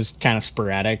season is kind of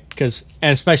sporadic, and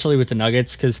especially with the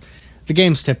Nuggets, because the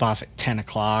games tip off at 10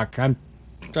 o'clock. I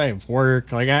have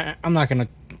work. I'm not gonna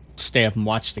stay up and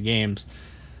watch the games.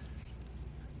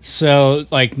 So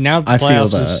now the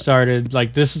playoffs have started.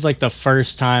 This is the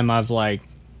first time I've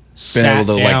sat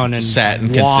down and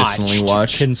consistently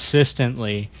watched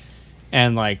consistently,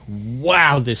 and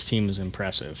wow, this team is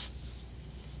impressive.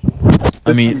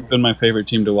 It's been my favorite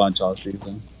team to watch all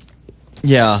season.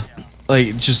 Yeah,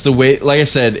 just the way, I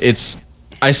said,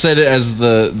 I said it as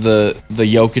the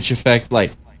Jokic effect.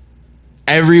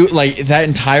 That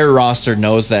entire roster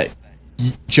knows that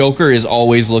Joker is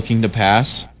always looking to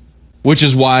pass, which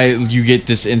is why you get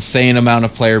this insane amount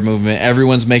of player movement.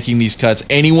 Everyone's making these cuts.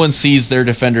 Anyone sees their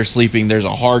defender sleeping, there's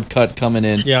a hard cut coming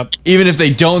in. Yep. Even if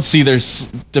they don't see their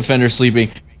defender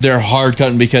sleeping, they're hard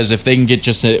cutting because if they can get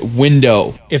just a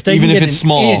window, if they even can if get it's an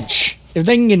small, inch, if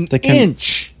they can get an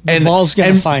inch, the ball's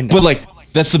gonna find them. But like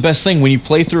that's the best thing when you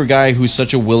play through a guy who's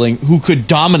such a who could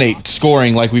dominate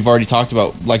scoring, like we've already talked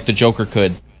about, like the Joker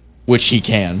could, which he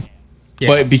can. Yeah.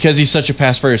 But because he's such a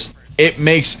pass first, it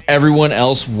makes everyone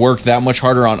else work that much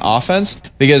harder on offense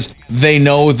because they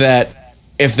know that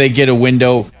if they get a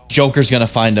window, Joker's gonna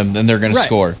find them, then they're gonna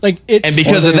score. And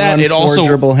because of that, it also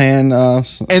dribble hand.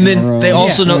 And then they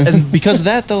also know, and because of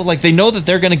that though, like they know that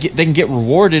they can get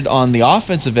rewarded on the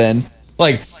offensive end.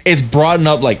 Like it's broadened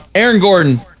up. Like Aaron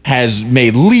Gordon has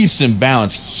made leaps and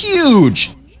bounds,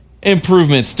 huge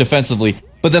improvements defensively.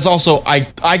 But that's also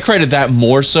I credit that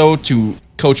more so to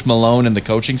Coach Malone and the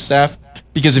coaching staff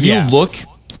because if you look,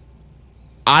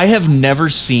 I have never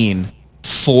seen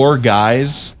 4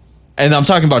 guys. And I'm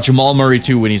talking about Jamal Murray,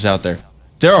 too, when he's out there.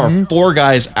 There are 4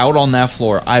 guys out on that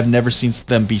floor. I've never seen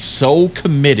them be so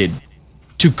committed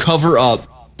to cover up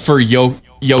for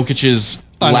Jokic's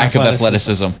lack of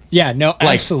athleticism. Yeah, no,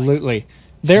 absolutely.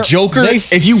 Joker,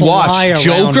 if you watch,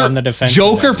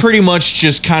 Joker pretty much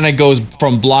just kind of goes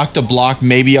from block to block,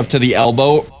 maybe up to the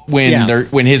elbow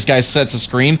when his guy sets a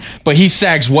screen. But he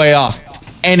sags way off.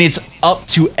 And it's up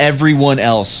to everyone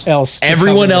else.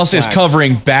 Everyone else is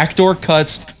covering backdoor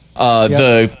cuts.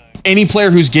 Any player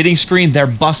who's getting screened, they're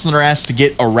busting their ass to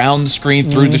get around the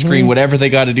screen, through the screen, whatever they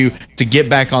got to do to get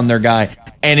back on their guy.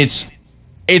 And it's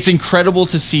incredible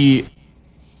to see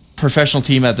professional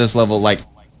team at this level like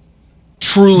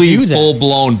truly full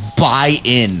blown buy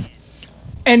in.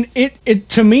 And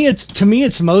to me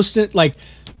it's most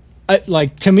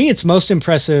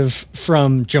impressive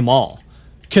from Jamal.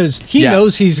 Because he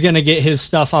knows he's going to get his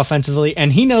stuff offensively,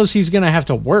 and he knows he's going to have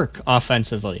to work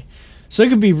offensively. So it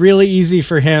could be really easy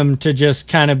for him to just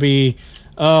kind of be,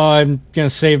 I'm going to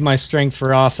save my strength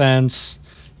for offense.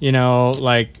 You know,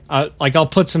 I'll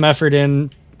put some effort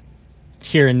in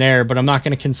here and there, but I'm not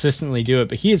going to consistently do it.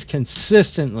 But he is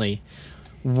consistently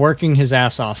working his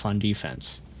ass off on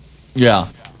defense. Yeah.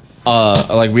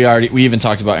 We even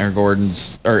talked about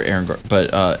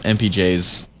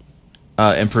MPJ's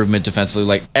improvement defensively.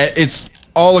 Like it's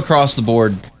all across the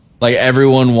board. Like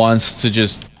everyone wants to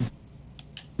just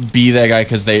be that guy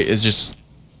because they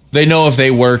know if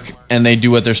they work and they do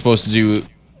what they're supposed to do,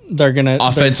 they're gonna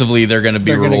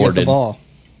be rewarded. Get the ball.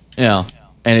 Yeah,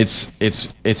 and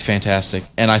it's fantastic.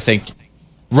 And I think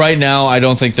right now I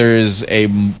don't think there is a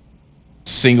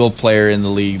single player in the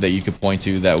league that you could point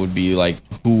to that would be like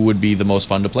who would be the most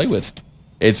fun to play with.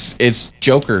 It's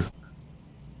Joker.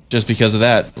 Just because of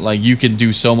that, like you can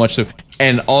do so much.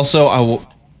 And also,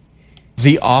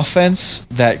 the offense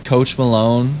that Coach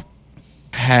Malone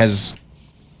has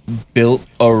built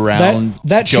around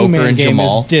that Joker and game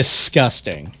Jamal is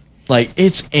disgusting. Like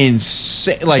it's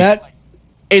insane. Like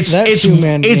it's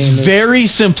game very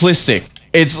simplistic.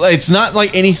 It's not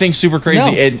like anything super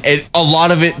crazy. No. A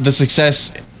lot of it, the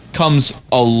success comes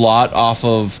a lot off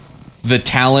of the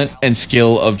talent and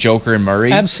skill of Joker and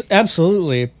Murray.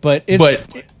 Absolutely, but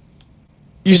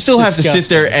you still have to sit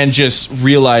there and just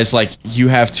realize, like, you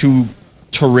have 2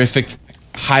 terrific,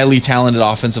 highly talented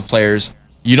offensive players.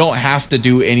 You don't have to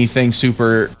do anything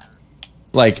super,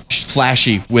 like,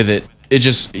 flashy with it. It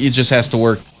just has to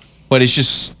work. But it's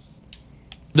just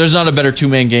there's not a better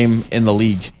 2-man game in the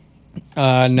league.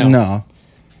 No.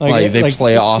 Like they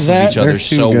play off of each other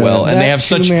so good. Well, and they have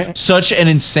such an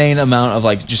insane amount of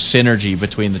like just synergy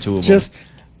between the two of them.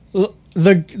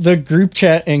 The group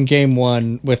chat in game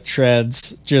 1 with Treads,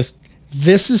 just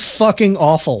this is fucking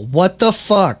awful. What the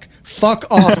fuck? Fuck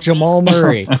off, Jamal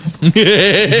Murray. Bro,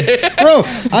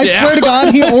 I swear to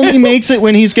God, he only makes it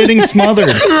when he's getting smothered.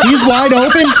 He's wide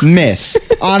open, miss.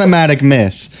 Automatic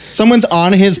miss. Someone's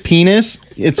on his penis,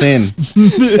 it's in.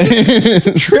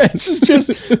 Treads is just,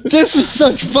 this is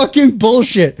such fucking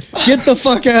bullshit. Get the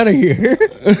fuck out of here.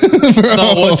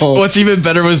 No, what's even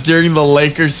better was during the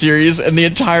Lakers series, and the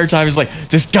entire time he's like,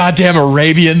 this goddamn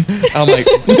Arabian. I'm like,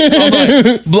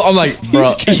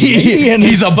 bro,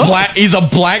 he's a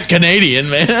black Canadian,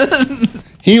 man.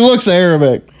 He looks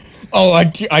Arabic. Oh,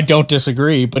 I don't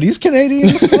disagree, but he's Canadian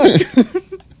as fuck.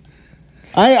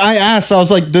 I asked, I was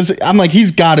like,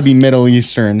 he's got to be Middle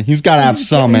Eastern. He's got to have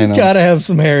some in him. He's got to have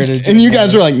some heritage. And you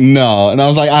guys were like, no. And I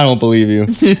was like, I don't believe you.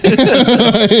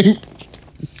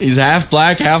 He's half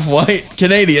black, half white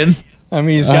Canadian. I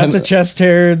mean, he's got the chest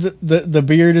hair. The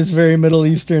beard is very Middle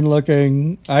Eastern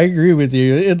looking. I agree with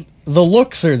you. The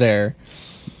looks are there.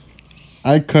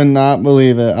 I could not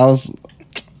believe it. I was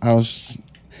just,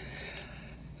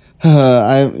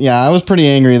 I was pretty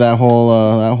angry that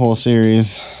whole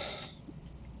series.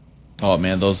 Oh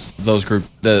man, those group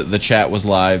the chat was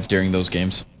live during those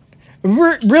games.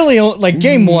 Really, like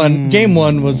game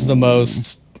one was the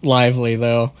most lively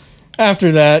though.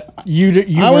 After that,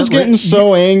 I was getting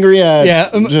so angry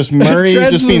at just Murray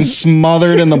just being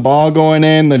smothered and the ball going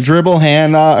in, the dribble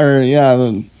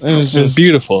handoff, it was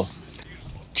beautiful.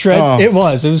 It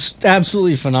was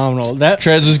absolutely phenomenal. That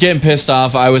Trez was getting pissed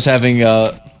off. I was having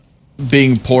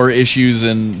being poor issues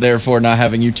and therefore not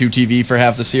having YouTube TV for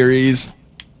half the series.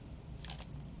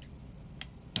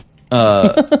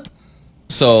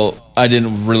 So I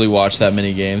didn't really watch that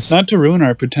many games. Not to ruin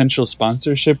our potential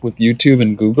sponsorship with YouTube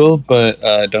and Google, but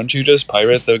don't you just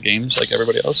pirate the games like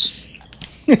everybody else?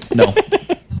 No.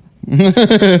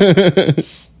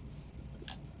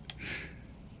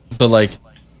 But like,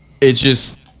 it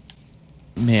just,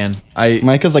 man,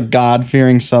 Micah's a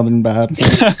God-fearing Southern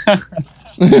Baptist.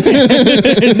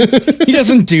 He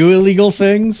doesn't do illegal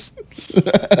things.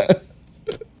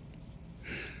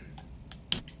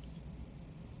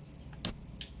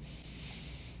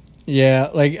 Yeah,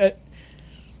 like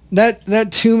that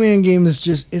 2-man game is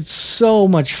just, it's so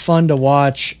much fun to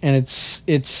watch, and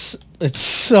it's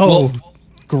so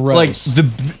gross.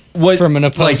 Like from an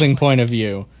opposing point of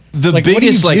view. The like,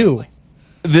 biggest what do you do?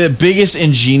 The biggest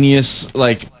ingenious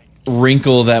like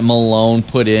wrinkle that Malone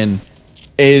put in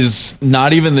is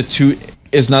not even the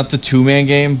 2-man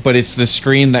game, but it's the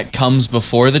screen that comes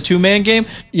before the 2-man game,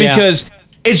 because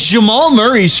it's Jamal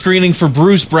Murray screening for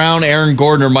Bruce Brown, Aaron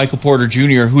Gordon, or Michael Porter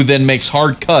Jr., who then makes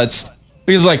hard cuts.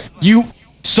 Because, like,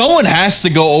 someone has to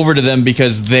go over to them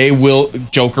because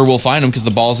Joker will find them because the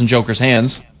ball's in Joker's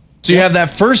hands. So you have that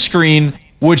first screen,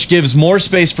 which gives more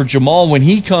space for Jamal when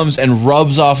he comes and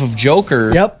rubs off of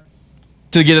Joker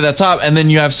to get to that top. And then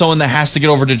you have someone that has to get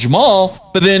over to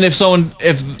Jamal. But then if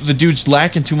the dude's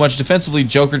lacking too much defensively,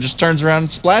 Joker just turns around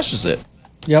and splashes it.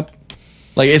 Yep.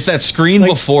 Like, it's that screen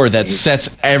before that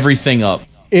sets everything up.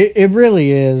 It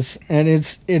really is, and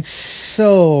it's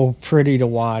so pretty to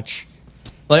watch.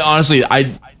 Like, honestly,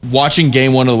 watching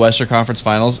Game 1 of the Western Conference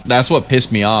Finals, that's what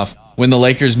pissed me off. When the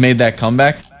Lakers made that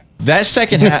comeback, that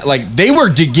second half, like, they were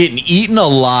getting eaten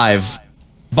alive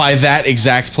by that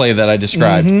exact play that I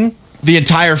described. Mm-hmm. The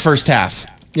entire first half.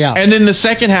 Yeah. And then the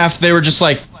second half, they were just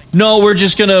like, no, we're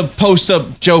just going to post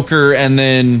up Joker and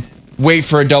then wait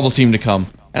for a double team to come.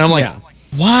 And I'm like,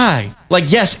 why? Like,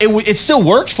 yes, it still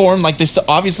worked for them. Like, they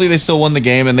still won the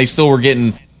game, and they still were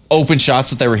getting open shots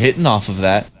that they were hitting off of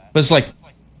that. But it's like,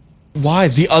 why?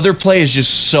 The other play is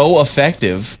just so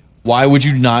effective. Why would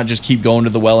you not just keep going to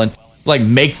the well and like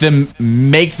make them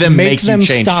make you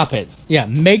change? Stop it. Yeah,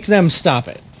 make them stop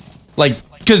it. Like,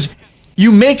 because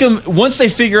you make them once they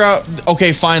figure out,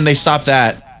 okay, fine, they stop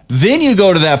that. Then you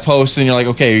go to that post and you're like,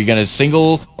 okay, are you gonna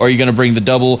single, or are you gonna bring the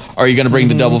double? Or are you gonna bring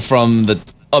the double from the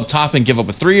up top and give up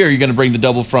a 3, or are you going to bring the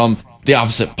double from the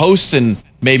opposite post and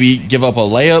maybe give up a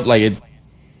layup? Like it,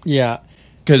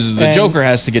 because the Joker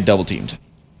has to get double teamed.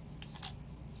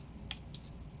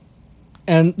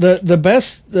 And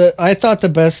I thought the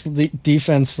best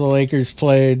defense the Lakers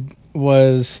played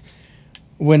was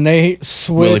when they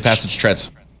switched. Willy Passage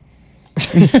Treads.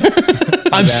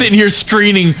 I'm sitting here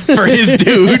screening for his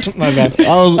dude. My bad.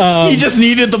 He just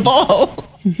needed the ball.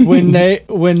 when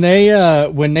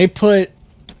they put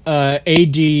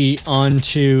AD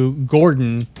onto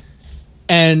Gordon,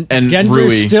 and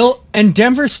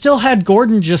Denver still had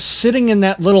Gordon just sitting in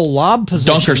that little lob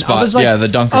position. Dunker spot. The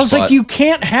dunker spot. I was like, you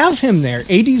can't have him there.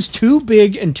 AD's too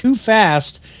big and too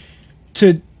fast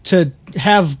to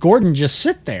have Gordon just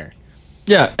sit there.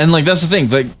 Yeah, and like that's the thing,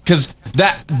 like, because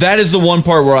that is the one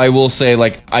part where I will say,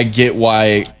 like, I get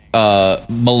why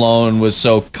Malone was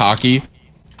so cocky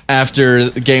after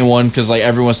game 1, because like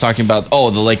everyone's talking about,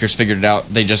 the Lakers figured it out.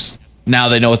 Now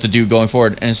they know what to do going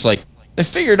forward, and it's like they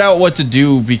figured out what to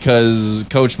do because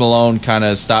Coach Malone kind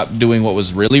of stopped doing what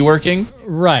was really working.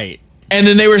 Right. And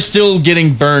then they were still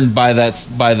getting burned by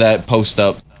that post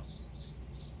up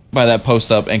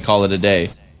and call it a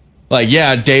day. Like,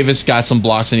 yeah, Davis got some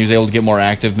blocks and he was able to get more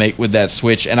active with that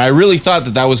switch, and I really thought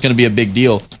that was going to be a big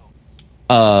deal.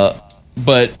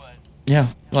 But yeah,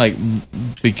 like,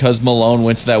 because Malone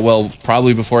went to that well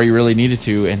probably before he really needed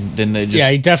to, and then they just...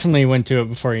 Yeah, he definitely went to it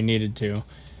before he needed to.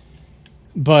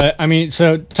 But I mean,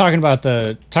 so talking about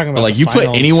like, the you finals,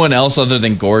 put anyone else other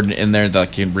than Gordon in there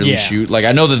that can really shoot. Like,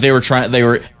 I know that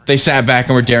they sat back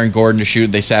and were daring Gordon to shoot.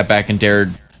 They sat back and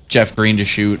dared Jeff Green to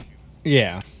shoot.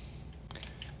 Yeah.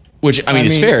 Which, I mean,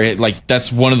 is fair. Like,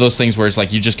 that's one of those things where it's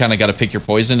like you just kind of got to pick your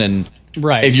poison. And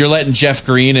if you're letting Jeff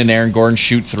Green and Aaron Gordon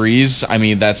shoot threes, I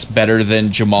mean, that's better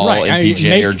than Jamal and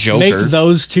PJ or Joker. Make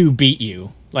those two beat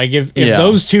you. Like, if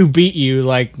those two beat you,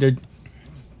 like, there's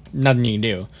nothing you can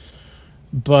do.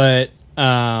 But,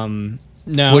 no.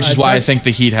 Which is why I think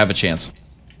the Heat have a chance.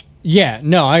 Yeah,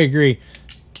 no, I agree.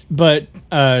 But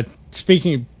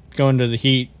speaking, going to the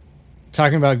Heat,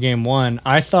 talking about game one,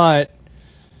 I thought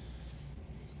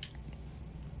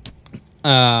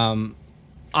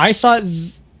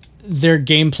their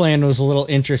game plan was a little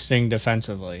interesting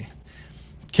defensively,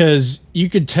 because you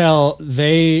could tell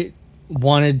they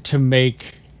wanted to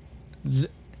make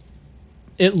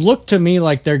it looked to me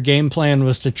like their game plan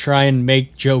was to try and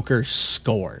make Joker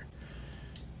score,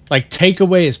 like take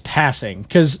away his passing.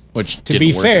 Because Which to didn't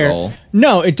be work fair, at all.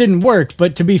 no, it didn't work.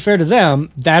 But to be fair to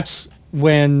them, I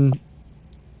think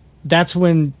that's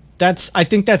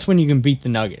when you can beat the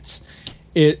Nuggets.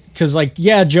 Because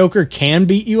yeah, Joker can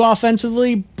beat you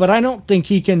offensively, but I don't think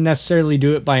he can necessarily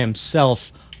do it by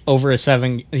himself over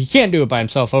he can't do it by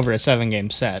himself over a 7-game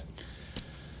set.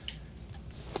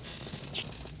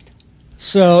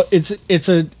 So it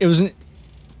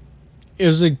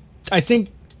was a I think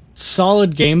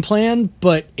solid game plan,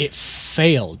 but it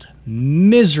failed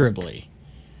miserably.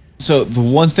 So the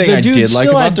one thing The I dude did like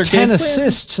still about had their 10 game plan,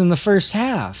 assists in the first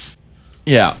half.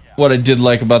 yeah, what I did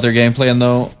like about their game plan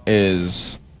though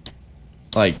is,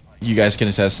 like, you guys can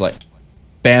attest, like,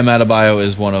 Bam Adebayo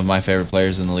is one of my favorite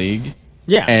players in the league.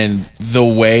 Yeah. And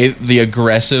the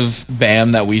aggressive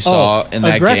Bam that we saw in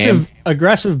that game,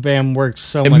 aggressive Bam works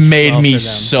so it much. made well me for them.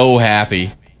 so happy.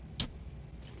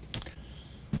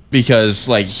 Because,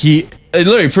 like, it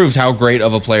literally proved how great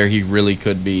of a player he really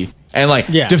could be. And, like,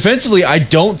 Yeah. defensively, I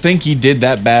don't think he did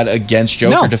that bad against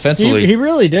Joker defensively. He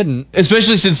really didn't.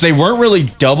 Especially since they weren't really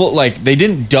they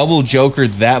didn't double Joker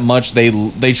that much.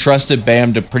 They trusted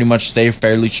Bam to pretty much stay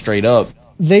fairly straight up.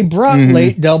 They brought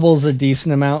late doubles a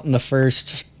decent amount in the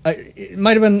first. It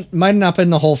might not been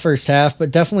the whole first half,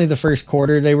 but definitely the first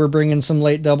quarter. They were bringing some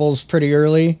late doubles pretty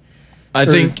early. I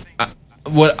think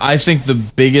the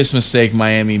biggest mistake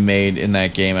Miami made in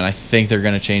that game, and I think they're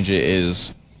going to change it,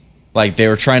 is, like, they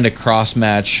were trying to cross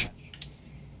match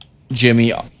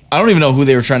Jimmy. I don't even know who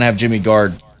they were trying to have Jimmy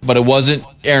guard, but it wasn't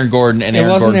Aaron Gordon, and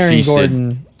Aaron Gordon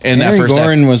feasted. In that Aaron first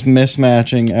Gordon was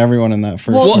mismatching everyone in that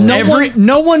first. Well, half.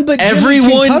 no one but Jimmy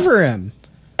can cover him.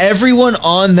 Everyone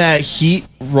on that Heat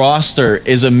roster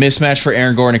is a mismatch for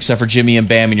Aaron Gordon except for Jimmy and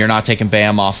Bam, and you're not taking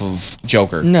Bam off of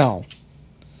Joker. No,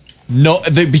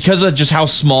 because of just how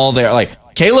small they are. Like,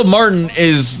 Caleb Martin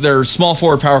is their small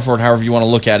forward, power forward, however you want to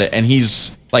look at it, and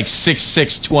he's like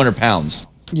 6'6", 200 pounds.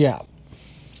 Yeah.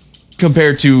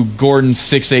 Compared to Gordon's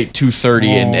 6'8",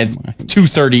 230, and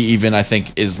 230 even, I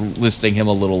think, is listing him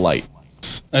a little light.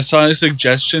 I saw a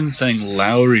suggestion saying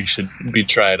Lowry should be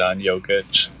tried on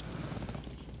Jokic.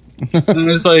 And I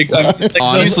was like,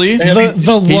 honestly,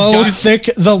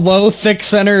 the low thick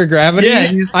center of gravity.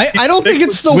 Yeah, I don't think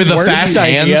it's the with worst the fast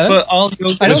idea. hands. But all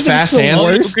Jokic, I don't think fast it's the hands.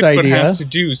 worst Jokic would idea. have to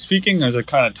do, speaking as a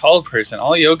kind of tall person,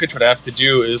 all Jokic would have to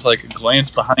do is like glance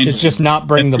behind him. It's just not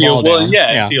bring and the see ball down.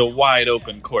 and see a wide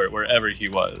open court wherever he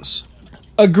was.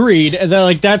 Agreed.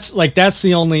 That's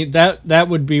the only that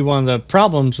would be one of the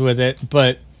problems with it,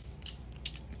 but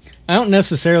I don't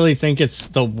necessarily think it's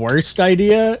the worst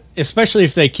idea, especially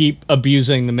if they keep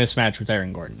abusing the mismatch with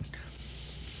Aaron Gordon.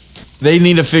 They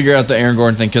need to figure out the Aaron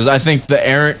Gordon thing, because I think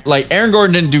Aaron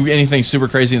Gordon didn't do anything super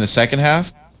crazy in the second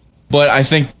half, but I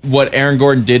think what Aaron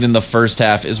Gordon did in the first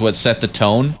half is what set the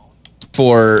tone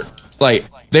for, like,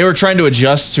 they were trying to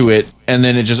adjust to it, and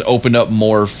then it just opened up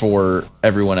more for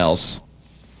everyone else.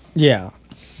 Yeah.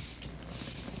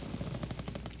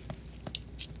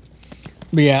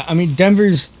 But yeah, I mean,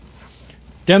 Denver's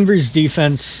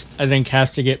defense, I think,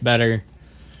 has to get better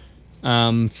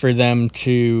for them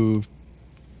to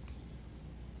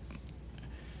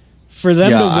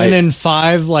win in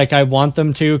 5 like I want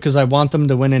them to, because I want them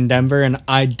to win in Denver, and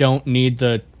I don't need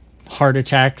the heart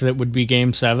attack that would be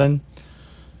Game 7.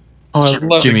 Oh, I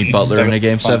love Jimmy Butler in a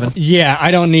Game 7? Yeah,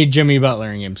 I don't need Jimmy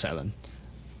Butler in Game 7.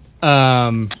 They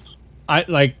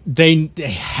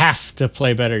have to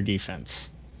play better defense.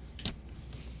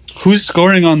 Who's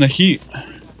scoring on the Heat?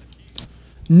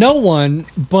 No one,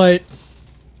 but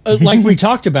like we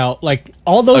talked about, like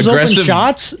all those open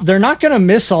shots, they're not going to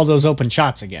miss all those open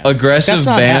shots again. Aggressive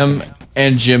Bam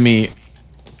and Jimmy,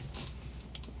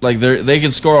 like they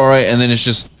can score all right, and then it's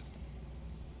just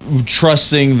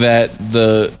trusting that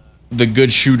the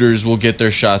good shooters will get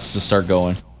their shots to start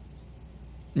going.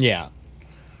 Yeah.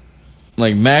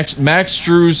 Like Max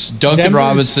Strus, Duncan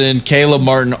Robinson, Caleb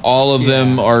Martin, all of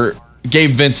them are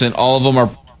Gabe Vincent. All of them are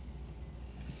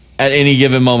at any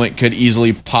given moment could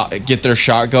easily get their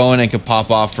shot going and could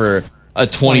pop off for a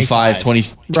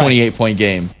 28 point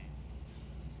game.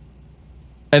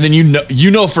 And then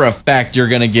you know for a fact you're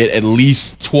gonna get at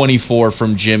least 24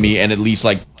 from Jimmy and at least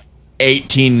like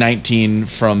 18, 19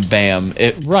 from Bam.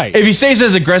 Right. If he stays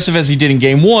as aggressive as he did in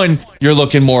game 1, you're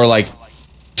looking more like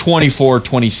 24,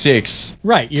 26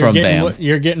 right. from Bam.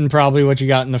 You're getting probably what you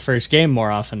got in the first game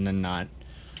more often than not.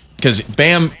 Because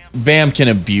Bam can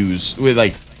abuse.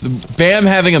 Bam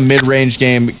having a mid-range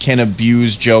game can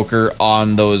abuse Joker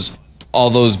on all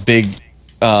those big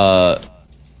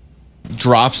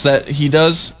drops that he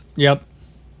does. Yep.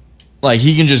 Like,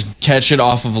 he can just catch it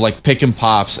off of, like, pick and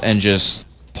pops and just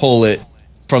pull it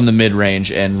from the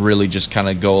mid-range and really just kind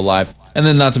of go alive. And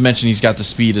then not to mention he's got the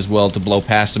speed as well to blow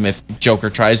past him if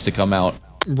Joker tries to come out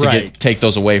to take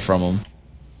those away from him.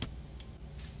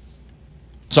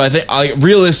 So I think,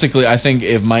 realistically, I think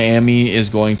if Miami is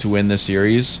going to win this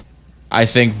series, I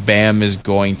think Bam is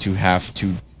going to have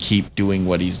to keep doing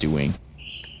what he's doing.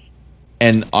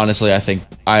 And honestly, I think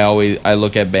I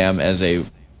look at Bam as a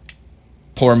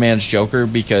poor man's Joker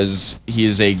because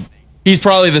he's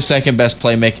probably the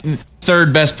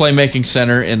third best playmaking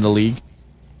center in the league.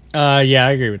 Yeah,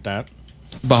 I agree with that.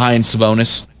 Behind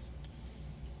Sabonis.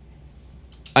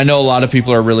 I know a lot of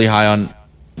people are really high on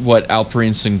what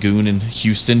Alperen Sengun in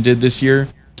Houston did this year,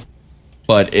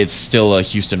 but it's still a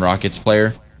Houston Rockets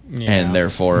player, and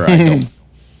therefore I don't.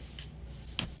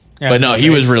 But no, he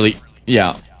was really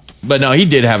But no, he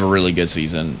did have a really good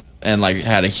season and like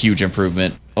had a huge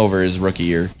improvement over his rookie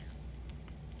year.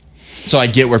 So I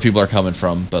get where people are coming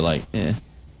from, but like,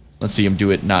 let's see him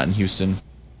do it not in Houston,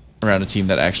 around a team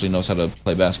that actually knows how to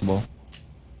play basketball.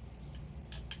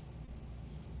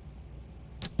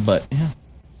 But yeah,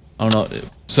 I don't know.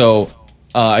 So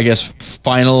I guess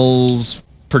finals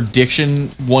prediction: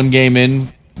 1 game in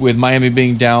with Miami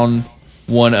being down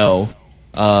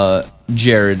 1-0.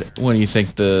 Jared, when do you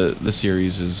think the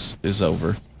series is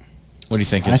over? What do you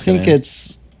think? I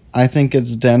think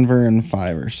it's Denver in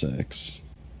 5 or 6.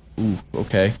 Ooh,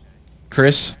 okay.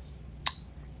 Chris?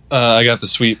 I got the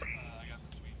sweep.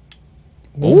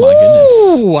 Oh my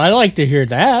goodness. Ooh, I like to hear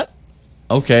that.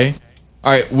 Okay.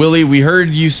 All right, Willie, we heard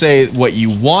you say what you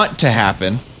want to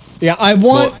happen. Yeah, I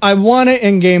want it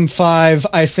in game 5.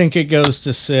 I think it goes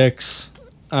to 6.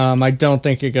 I don't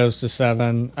think it goes to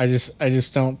 7. I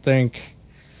just don't think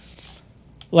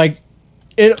like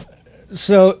it.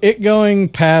 So it going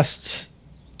past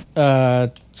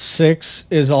 6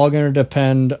 is all going to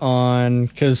depend on,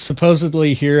 because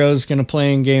supposedly Hero's going to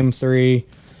play in game 3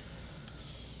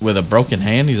 with a broken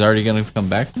hand. He's already going to come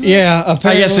back. Yeah,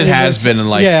 apparently, I guess it has been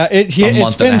like a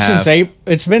month and a half.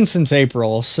 It's been since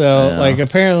April. So like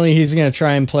apparently he's going to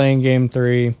try and play in game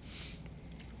 3.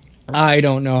 I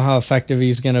don't know how effective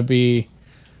he's going to be.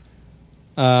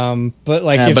 But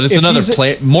like, but it's another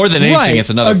play. More than anything, it's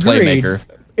another playmaker.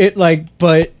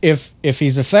 But if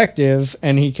he's effective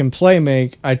and he can play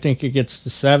make, I think it gets to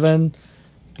 7.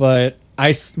 But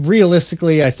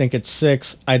realistically, I think it's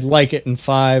 6. I'd like it in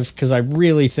 5 because I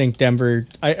really think Denver.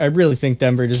 I really think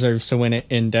Denver deserves to win it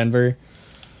in Denver.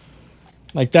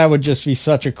 Like, that would just be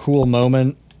such a cool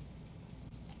moment.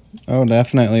 Oh,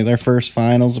 definitely. Their first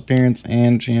finals appearance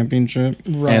and championship.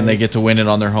 Right. And they get to win it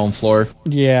on their home floor.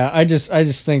 Yeah, I just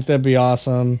think that'd be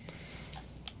awesome.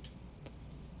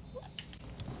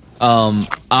 But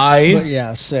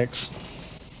yeah, 6.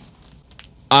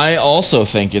 I also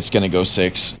think it's going to go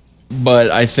 6,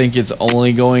 but I think it's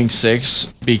only going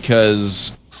 6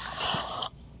 because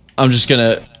I'm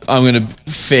going to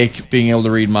fake being able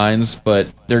to read minds, but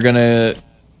I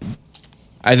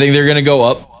think they're going to go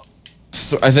up.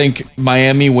 I think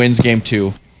Miami wins game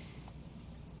 2.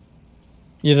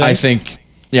 You think?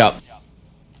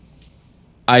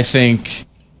 I think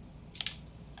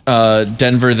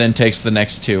Denver then takes the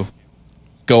next 2.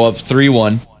 Go up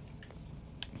 3-1.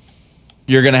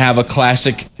 You're going to have a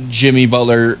classic Jimmy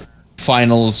Butler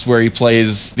finals where he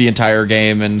plays the entire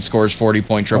game and scores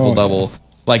 40-point triple-double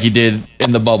like he did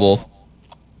in the bubble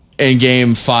in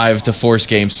game 5 to force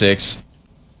game 6.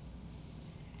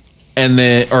 And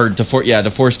then, to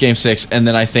force game 6, and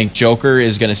then I think Joker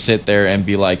is going to sit there and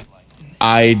be like,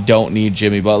 I don't need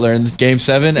Jimmy Butler in game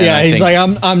 7. And he's like,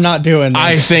 I'm not doing this.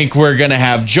 I think we're going to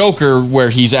have Joker where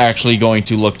he's actually going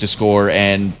to look to score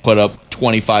and put up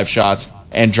 25 shots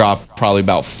and drop probably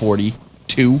about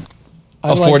 42.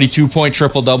 A 42-point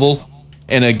triple-double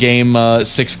in a game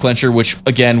 6 clincher, which,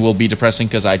 again, will be depressing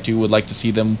because I, too, would like to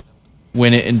see them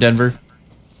win it in Denver.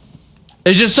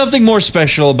 There's just something more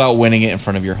special about winning it in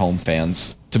front of your home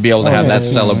fans, to be able to have that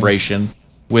celebration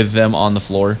with them on the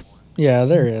floor. Yeah,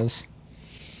 there is.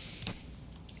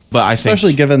 But I think,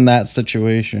 especially given that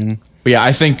situation. But yeah,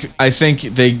 I think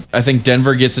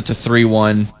Denver gets it to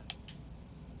 3-1,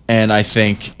 and I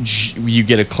think you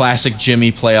get a classic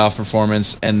Jimmy playoff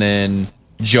performance, and then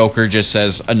Joker just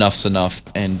says enough's enough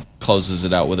and closes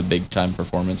it out with a big time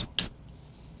performance.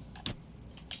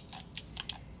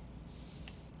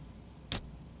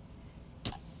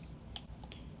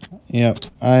 Yep.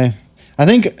 I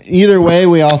think either way,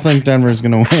 we all think Denver's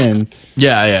going to win.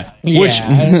 Yeah. Which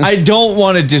I don't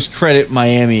want to discredit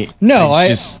Miami. No,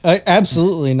 I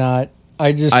absolutely not.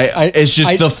 It's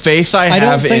just the faith I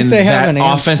have in that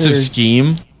offensive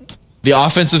scheme. The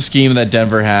offensive scheme that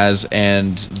Denver has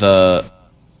and the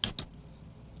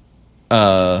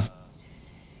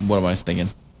what am I thinking?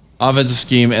 Offensive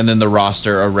scheme and then the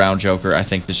roster around Joker. I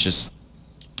think that's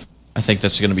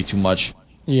going to be too much.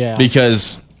 Yeah.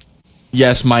 Because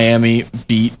yes, Miami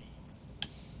beat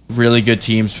really good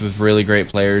teams with really great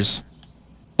players.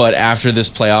 But after this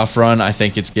playoff run, I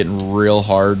think it's getting real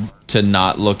hard to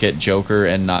not look at Joker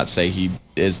and not say he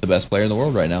is the best player in the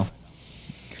world right now.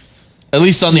 At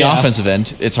least on the offensive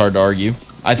end, it's hard to argue.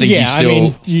 I think he's still...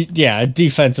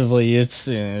 defensively, it's...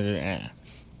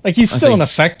 he's still an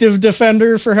effective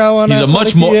defender for how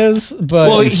unathletic he is.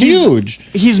 But he's huge.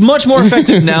 He's much more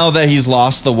effective now that he's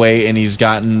lost the weight and he's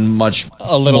gotten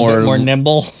a little bit more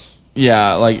nimble.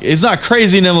 Yeah, it's not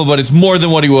crazy nimble, but it's more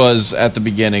than what he was at the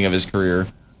beginning of his career.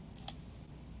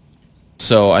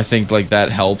 So I think that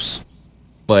helps.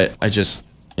 But I just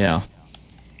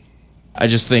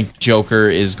think Joker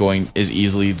is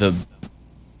easily the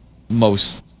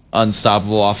most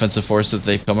unstoppable offensive force that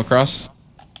they've come across,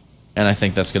 and I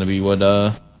think that's going to be what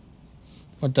does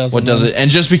it. And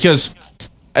just because,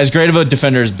 as great of a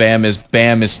defender as Bam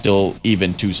is still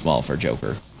even too small for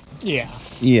Joker.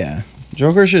 Yeah.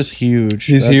 Joker's just huge.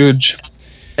 He's huge,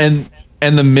 and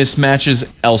the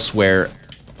mismatches elsewhere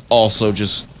also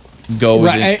just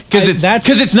goes because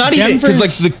it's not even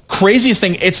because the craziest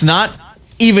thing, it's not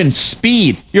even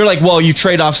speed. You're like, well, you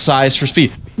trade off size for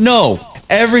speed. No,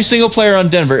 every single player on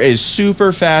Denver is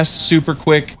super fast, super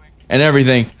quick, and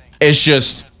everything. It's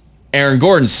just Aaron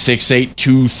Gordon's 6'8",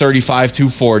 235,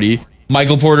 240.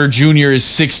 Michael Porter Jr. is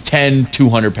 6'10",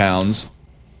 200 pounds.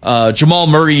 Jamal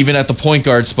Murray, even at the point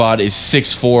guard spot, is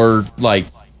 6'4",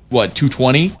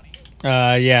 220?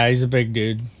 Yeah, he's a big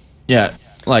dude. Yeah,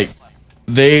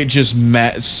 they just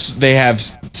they have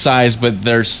size, but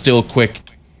they're still quick.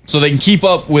 So they can keep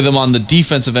up with them on the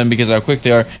defensive end because of how quick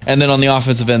they are, and then on the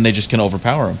offensive end, they just can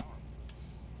overpower them.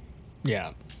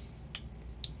 Yeah.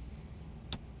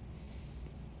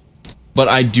 But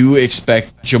I do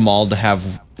expect Jamal to have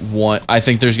one. I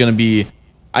think it's going to be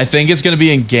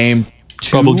in game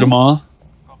 2. Bubble Jamal?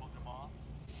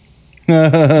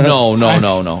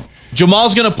 No.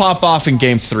 Jamal's going to pop off in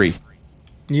game 3.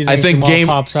 You think Jamal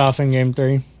pops off in game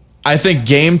 3? I think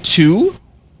game 2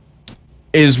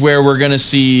 is where we're going to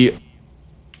see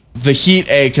the Heat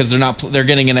because they're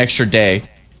getting an extra day.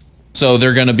 So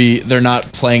they're not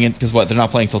playing it because they're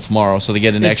not playing till tomorrow, so they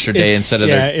get an extra day instead of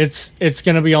it's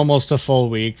going to be almost a full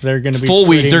week. They're going to be full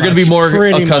week. They're going to be more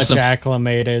accustomed,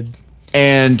 acclimated.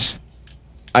 And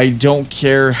I don't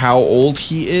care how old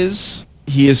he is.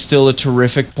 He is still a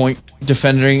terrific point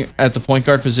defending at the point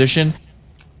guard position.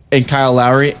 And Kyle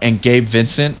Lowry and Gabe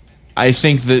Vincent, I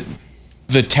think that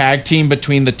the tag team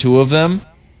between the two of them,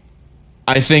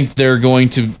 I think they're going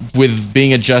to, with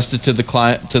being adjusted to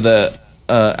the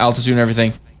altitude and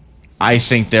everything, I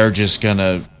think they're just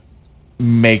gonna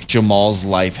make Jamal's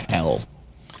life hell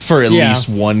for at least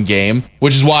one game,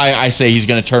 which is why I say he's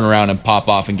gonna turn around and pop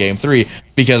off in game 3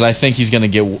 because I think he's gonna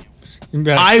get.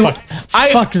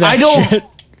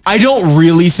 I don't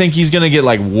really think he's gonna get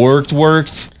worked.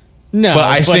 No, but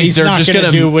I think he's they're not just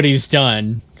gonna do what he's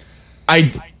done.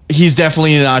 He's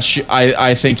definitely not.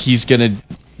 I think he's gonna.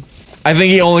 I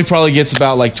think he only probably gets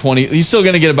about 20. He's still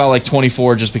going to get about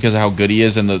 24 just because of how good he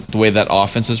is and the way that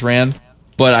offense is ran.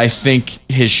 But I think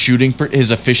his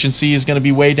his efficiency is going to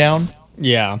be way down.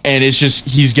 Yeah. And it's just,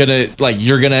 he's going to, I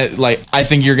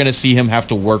think you're going to see him have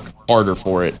to work harder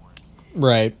for it.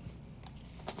 Right.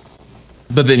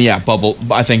 But then,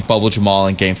 I think Bubble Jamal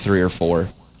in game 3 or 4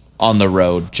 on the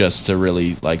road just to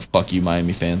really, fuck you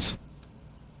Miami fans.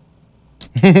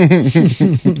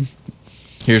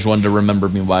 Here's one to remember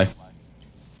me by.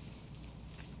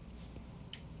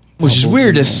 Which is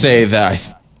weird to say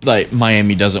that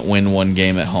Miami doesn't win one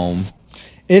game at home.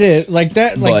 It is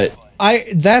that. But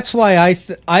that's why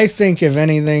I think if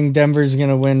anything, Denver's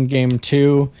gonna win game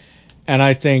 2, and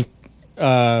I think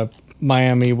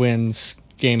Miami wins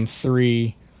game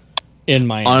 3 in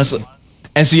Miami. Honestly,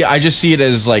 and see, I just see it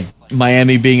as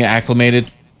Miami being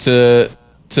acclimated to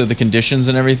the conditions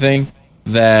and everything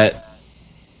that.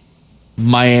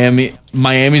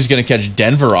 Miami's going to catch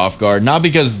Denver off guard, not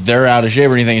because they're out of shape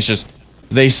or anything. It's just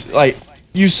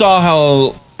you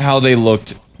saw how they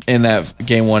looked in that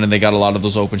game 1, and they got a lot of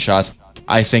those open shots.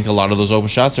 I think a lot of those open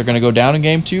shots are going to go down in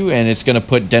game 2, and it's going to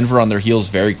put Denver on their heels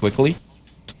very quickly.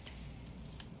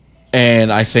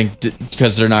 And I think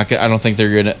because they're not, I don't think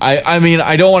they're gonna. I mean,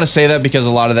 I don't want to say that because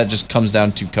a lot of that just comes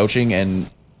down to coaching, and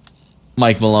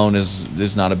Mike Malone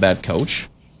is not a bad coach.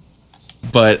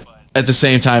 But at the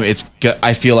same time,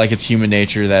 I feel like it's human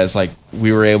nature that it's like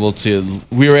we were able to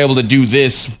do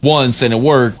this once and it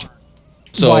worked.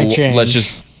 So why change?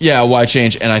 Why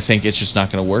change? And I think it's just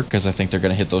not going to work because I think they're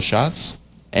going to hit those shots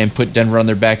and put Denver on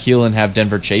their back heel and have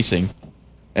Denver chasing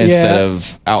instead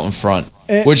of out in front.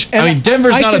 Which, I mean,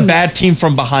 Denver's not a bad team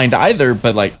from behind either,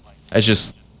 but like,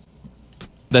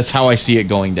 that's how I see it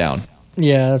going down.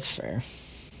 Yeah, that's fair.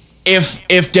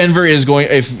 If Denver is going,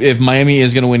 if Miami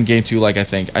is going to win game 2, like I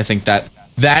think that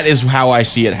is how I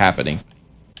see it happening.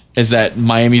 Is that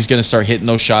Miami's going to start hitting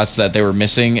those shots that they were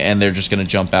missing, and they're just going to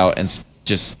jump out and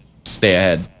just stay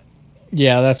ahead.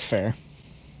 Yeah, that's fair.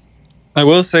 I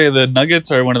will say the Nuggets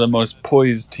are one of the most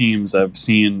poised teams I've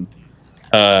seen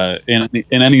in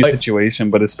any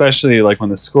situation, but especially like when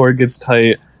the score gets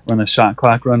tight, when the shot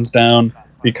clock runs down,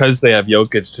 because they have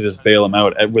Jokic to just bail them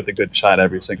out with a good shot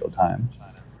every single time.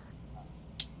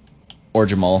 Or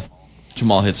Jamal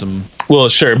hits him. Well,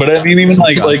 sure, but I mean, even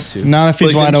like not if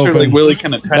he's wide open. Like Willy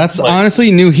can attest. That's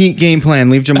honestly new Heat game plan.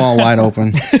 Leave Jamal wide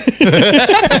open.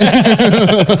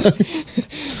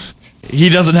 He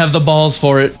doesn't have the balls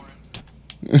for it.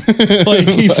 Play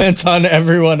defense on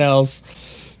everyone else.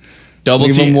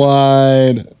 Leave him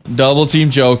wide. Double team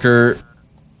Joker.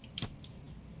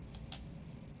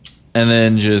 And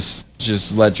then just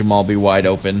let Jamal be wide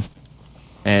open.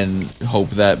 And hope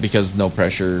that because no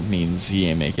pressure means he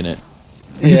ain't making it.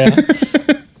 Yeah.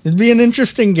 It'd be an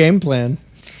interesting game plan.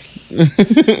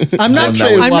 I'm not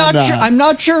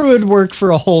sure it would work for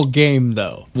a whole game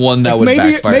though. One that would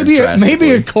backfire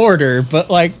maybe a quarter, but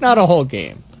like not a whole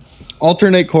game.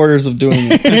 Alternate quarters of doing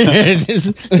it.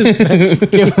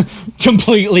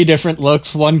 Completely different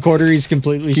looks. One quarter he's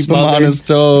completely keep smothered. him on his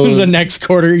toes. The next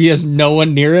quarter he has no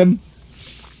one near him.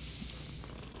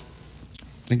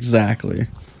 Exactly.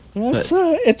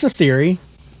 It's a theory.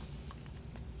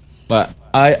 But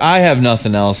I have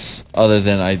nothing else other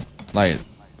than like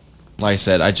I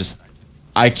said,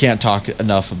 I can't talk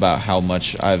enough about how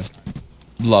much I've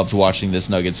loved watching this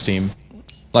Nuggets team.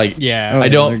 Like, yeah,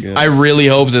 I really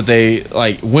hope that they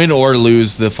like win or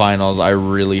lose the finals. I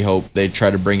really hope they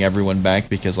try to bring everyone back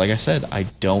because, like I said, I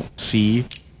don't see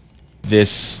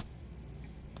this.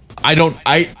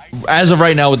 As of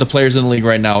right now, with the players in the league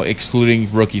right now,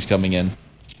 excluding rookies coming in,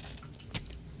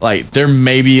 like there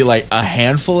may be like a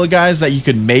handful of guys that you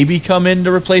could maybe come in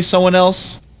to replace someone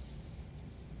else.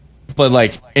 But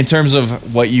like in terms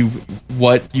of what you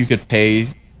could pay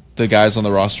the guys on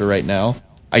the roster right now,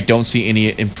 I don't see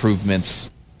any improvements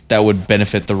that would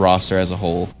benefit the roster as a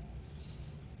whole.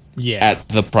 Yeah. At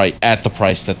the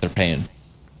price that they're paying.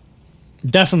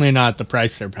 Definitely not the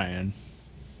price they're paying.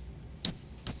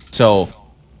 So,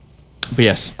 but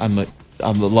yes, I'm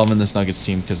loving this Nuggets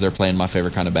team because they're playing my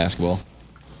favorite kind of basketball.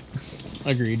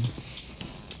 Agreed.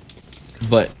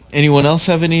 But anyone else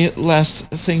have any last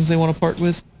things they want to part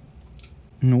with?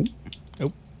 Nope.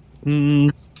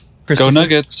 Go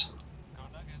Nuggets.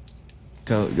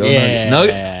 Go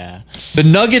Nuggets. The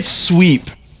Nuggets sweep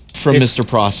from Mr.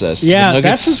 Process. Yeah, the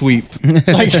Nuggets sweep.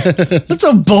 Like, that's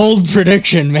a bold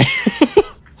prediction, man.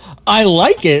 I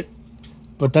like it,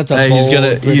 but that's a bold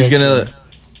prediction.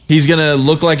 He's gonna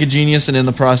look like a genius, and in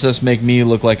the process, make me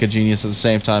look like a genius at the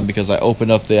same time because I opened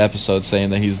up the episode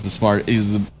saying that he's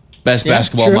the best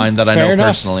basketball mind that I know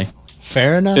personally.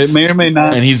 Fair enough. It may or may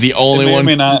not, and he's the only one.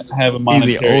 May not have a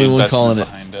monetary he's the only one calling it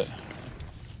behind it.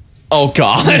 Oh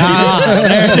God!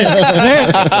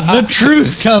 The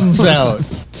truth comes out.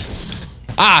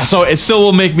 So it still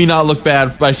will make me not look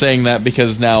bad by saying that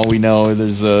because now we know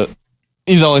he's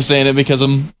only saying it because of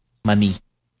money.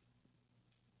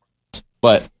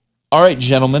 But all right,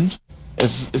 gentlemen,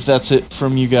 if that's it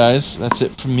from you guys, that's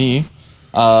it from me.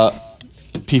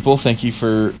 People, thank you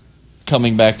for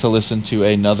coming back to listen to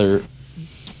another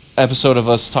episode of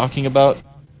us talking about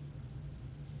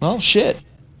shit.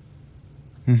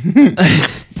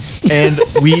 And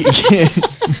we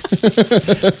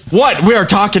we are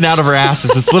talking out of our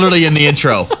asses. It's literally in the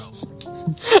intro.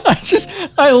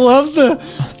 I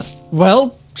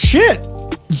love shit.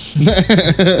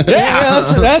 Yeah,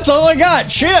 that's all I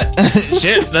got. Shit.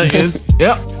 Shit.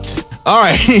 Yep. All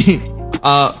right.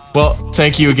 Well,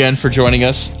 thank you again for joining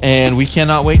us, and we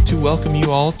cannot wait to welcome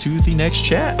you all to the next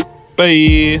chat.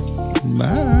 Bye.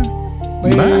 Bye.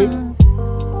 Bye.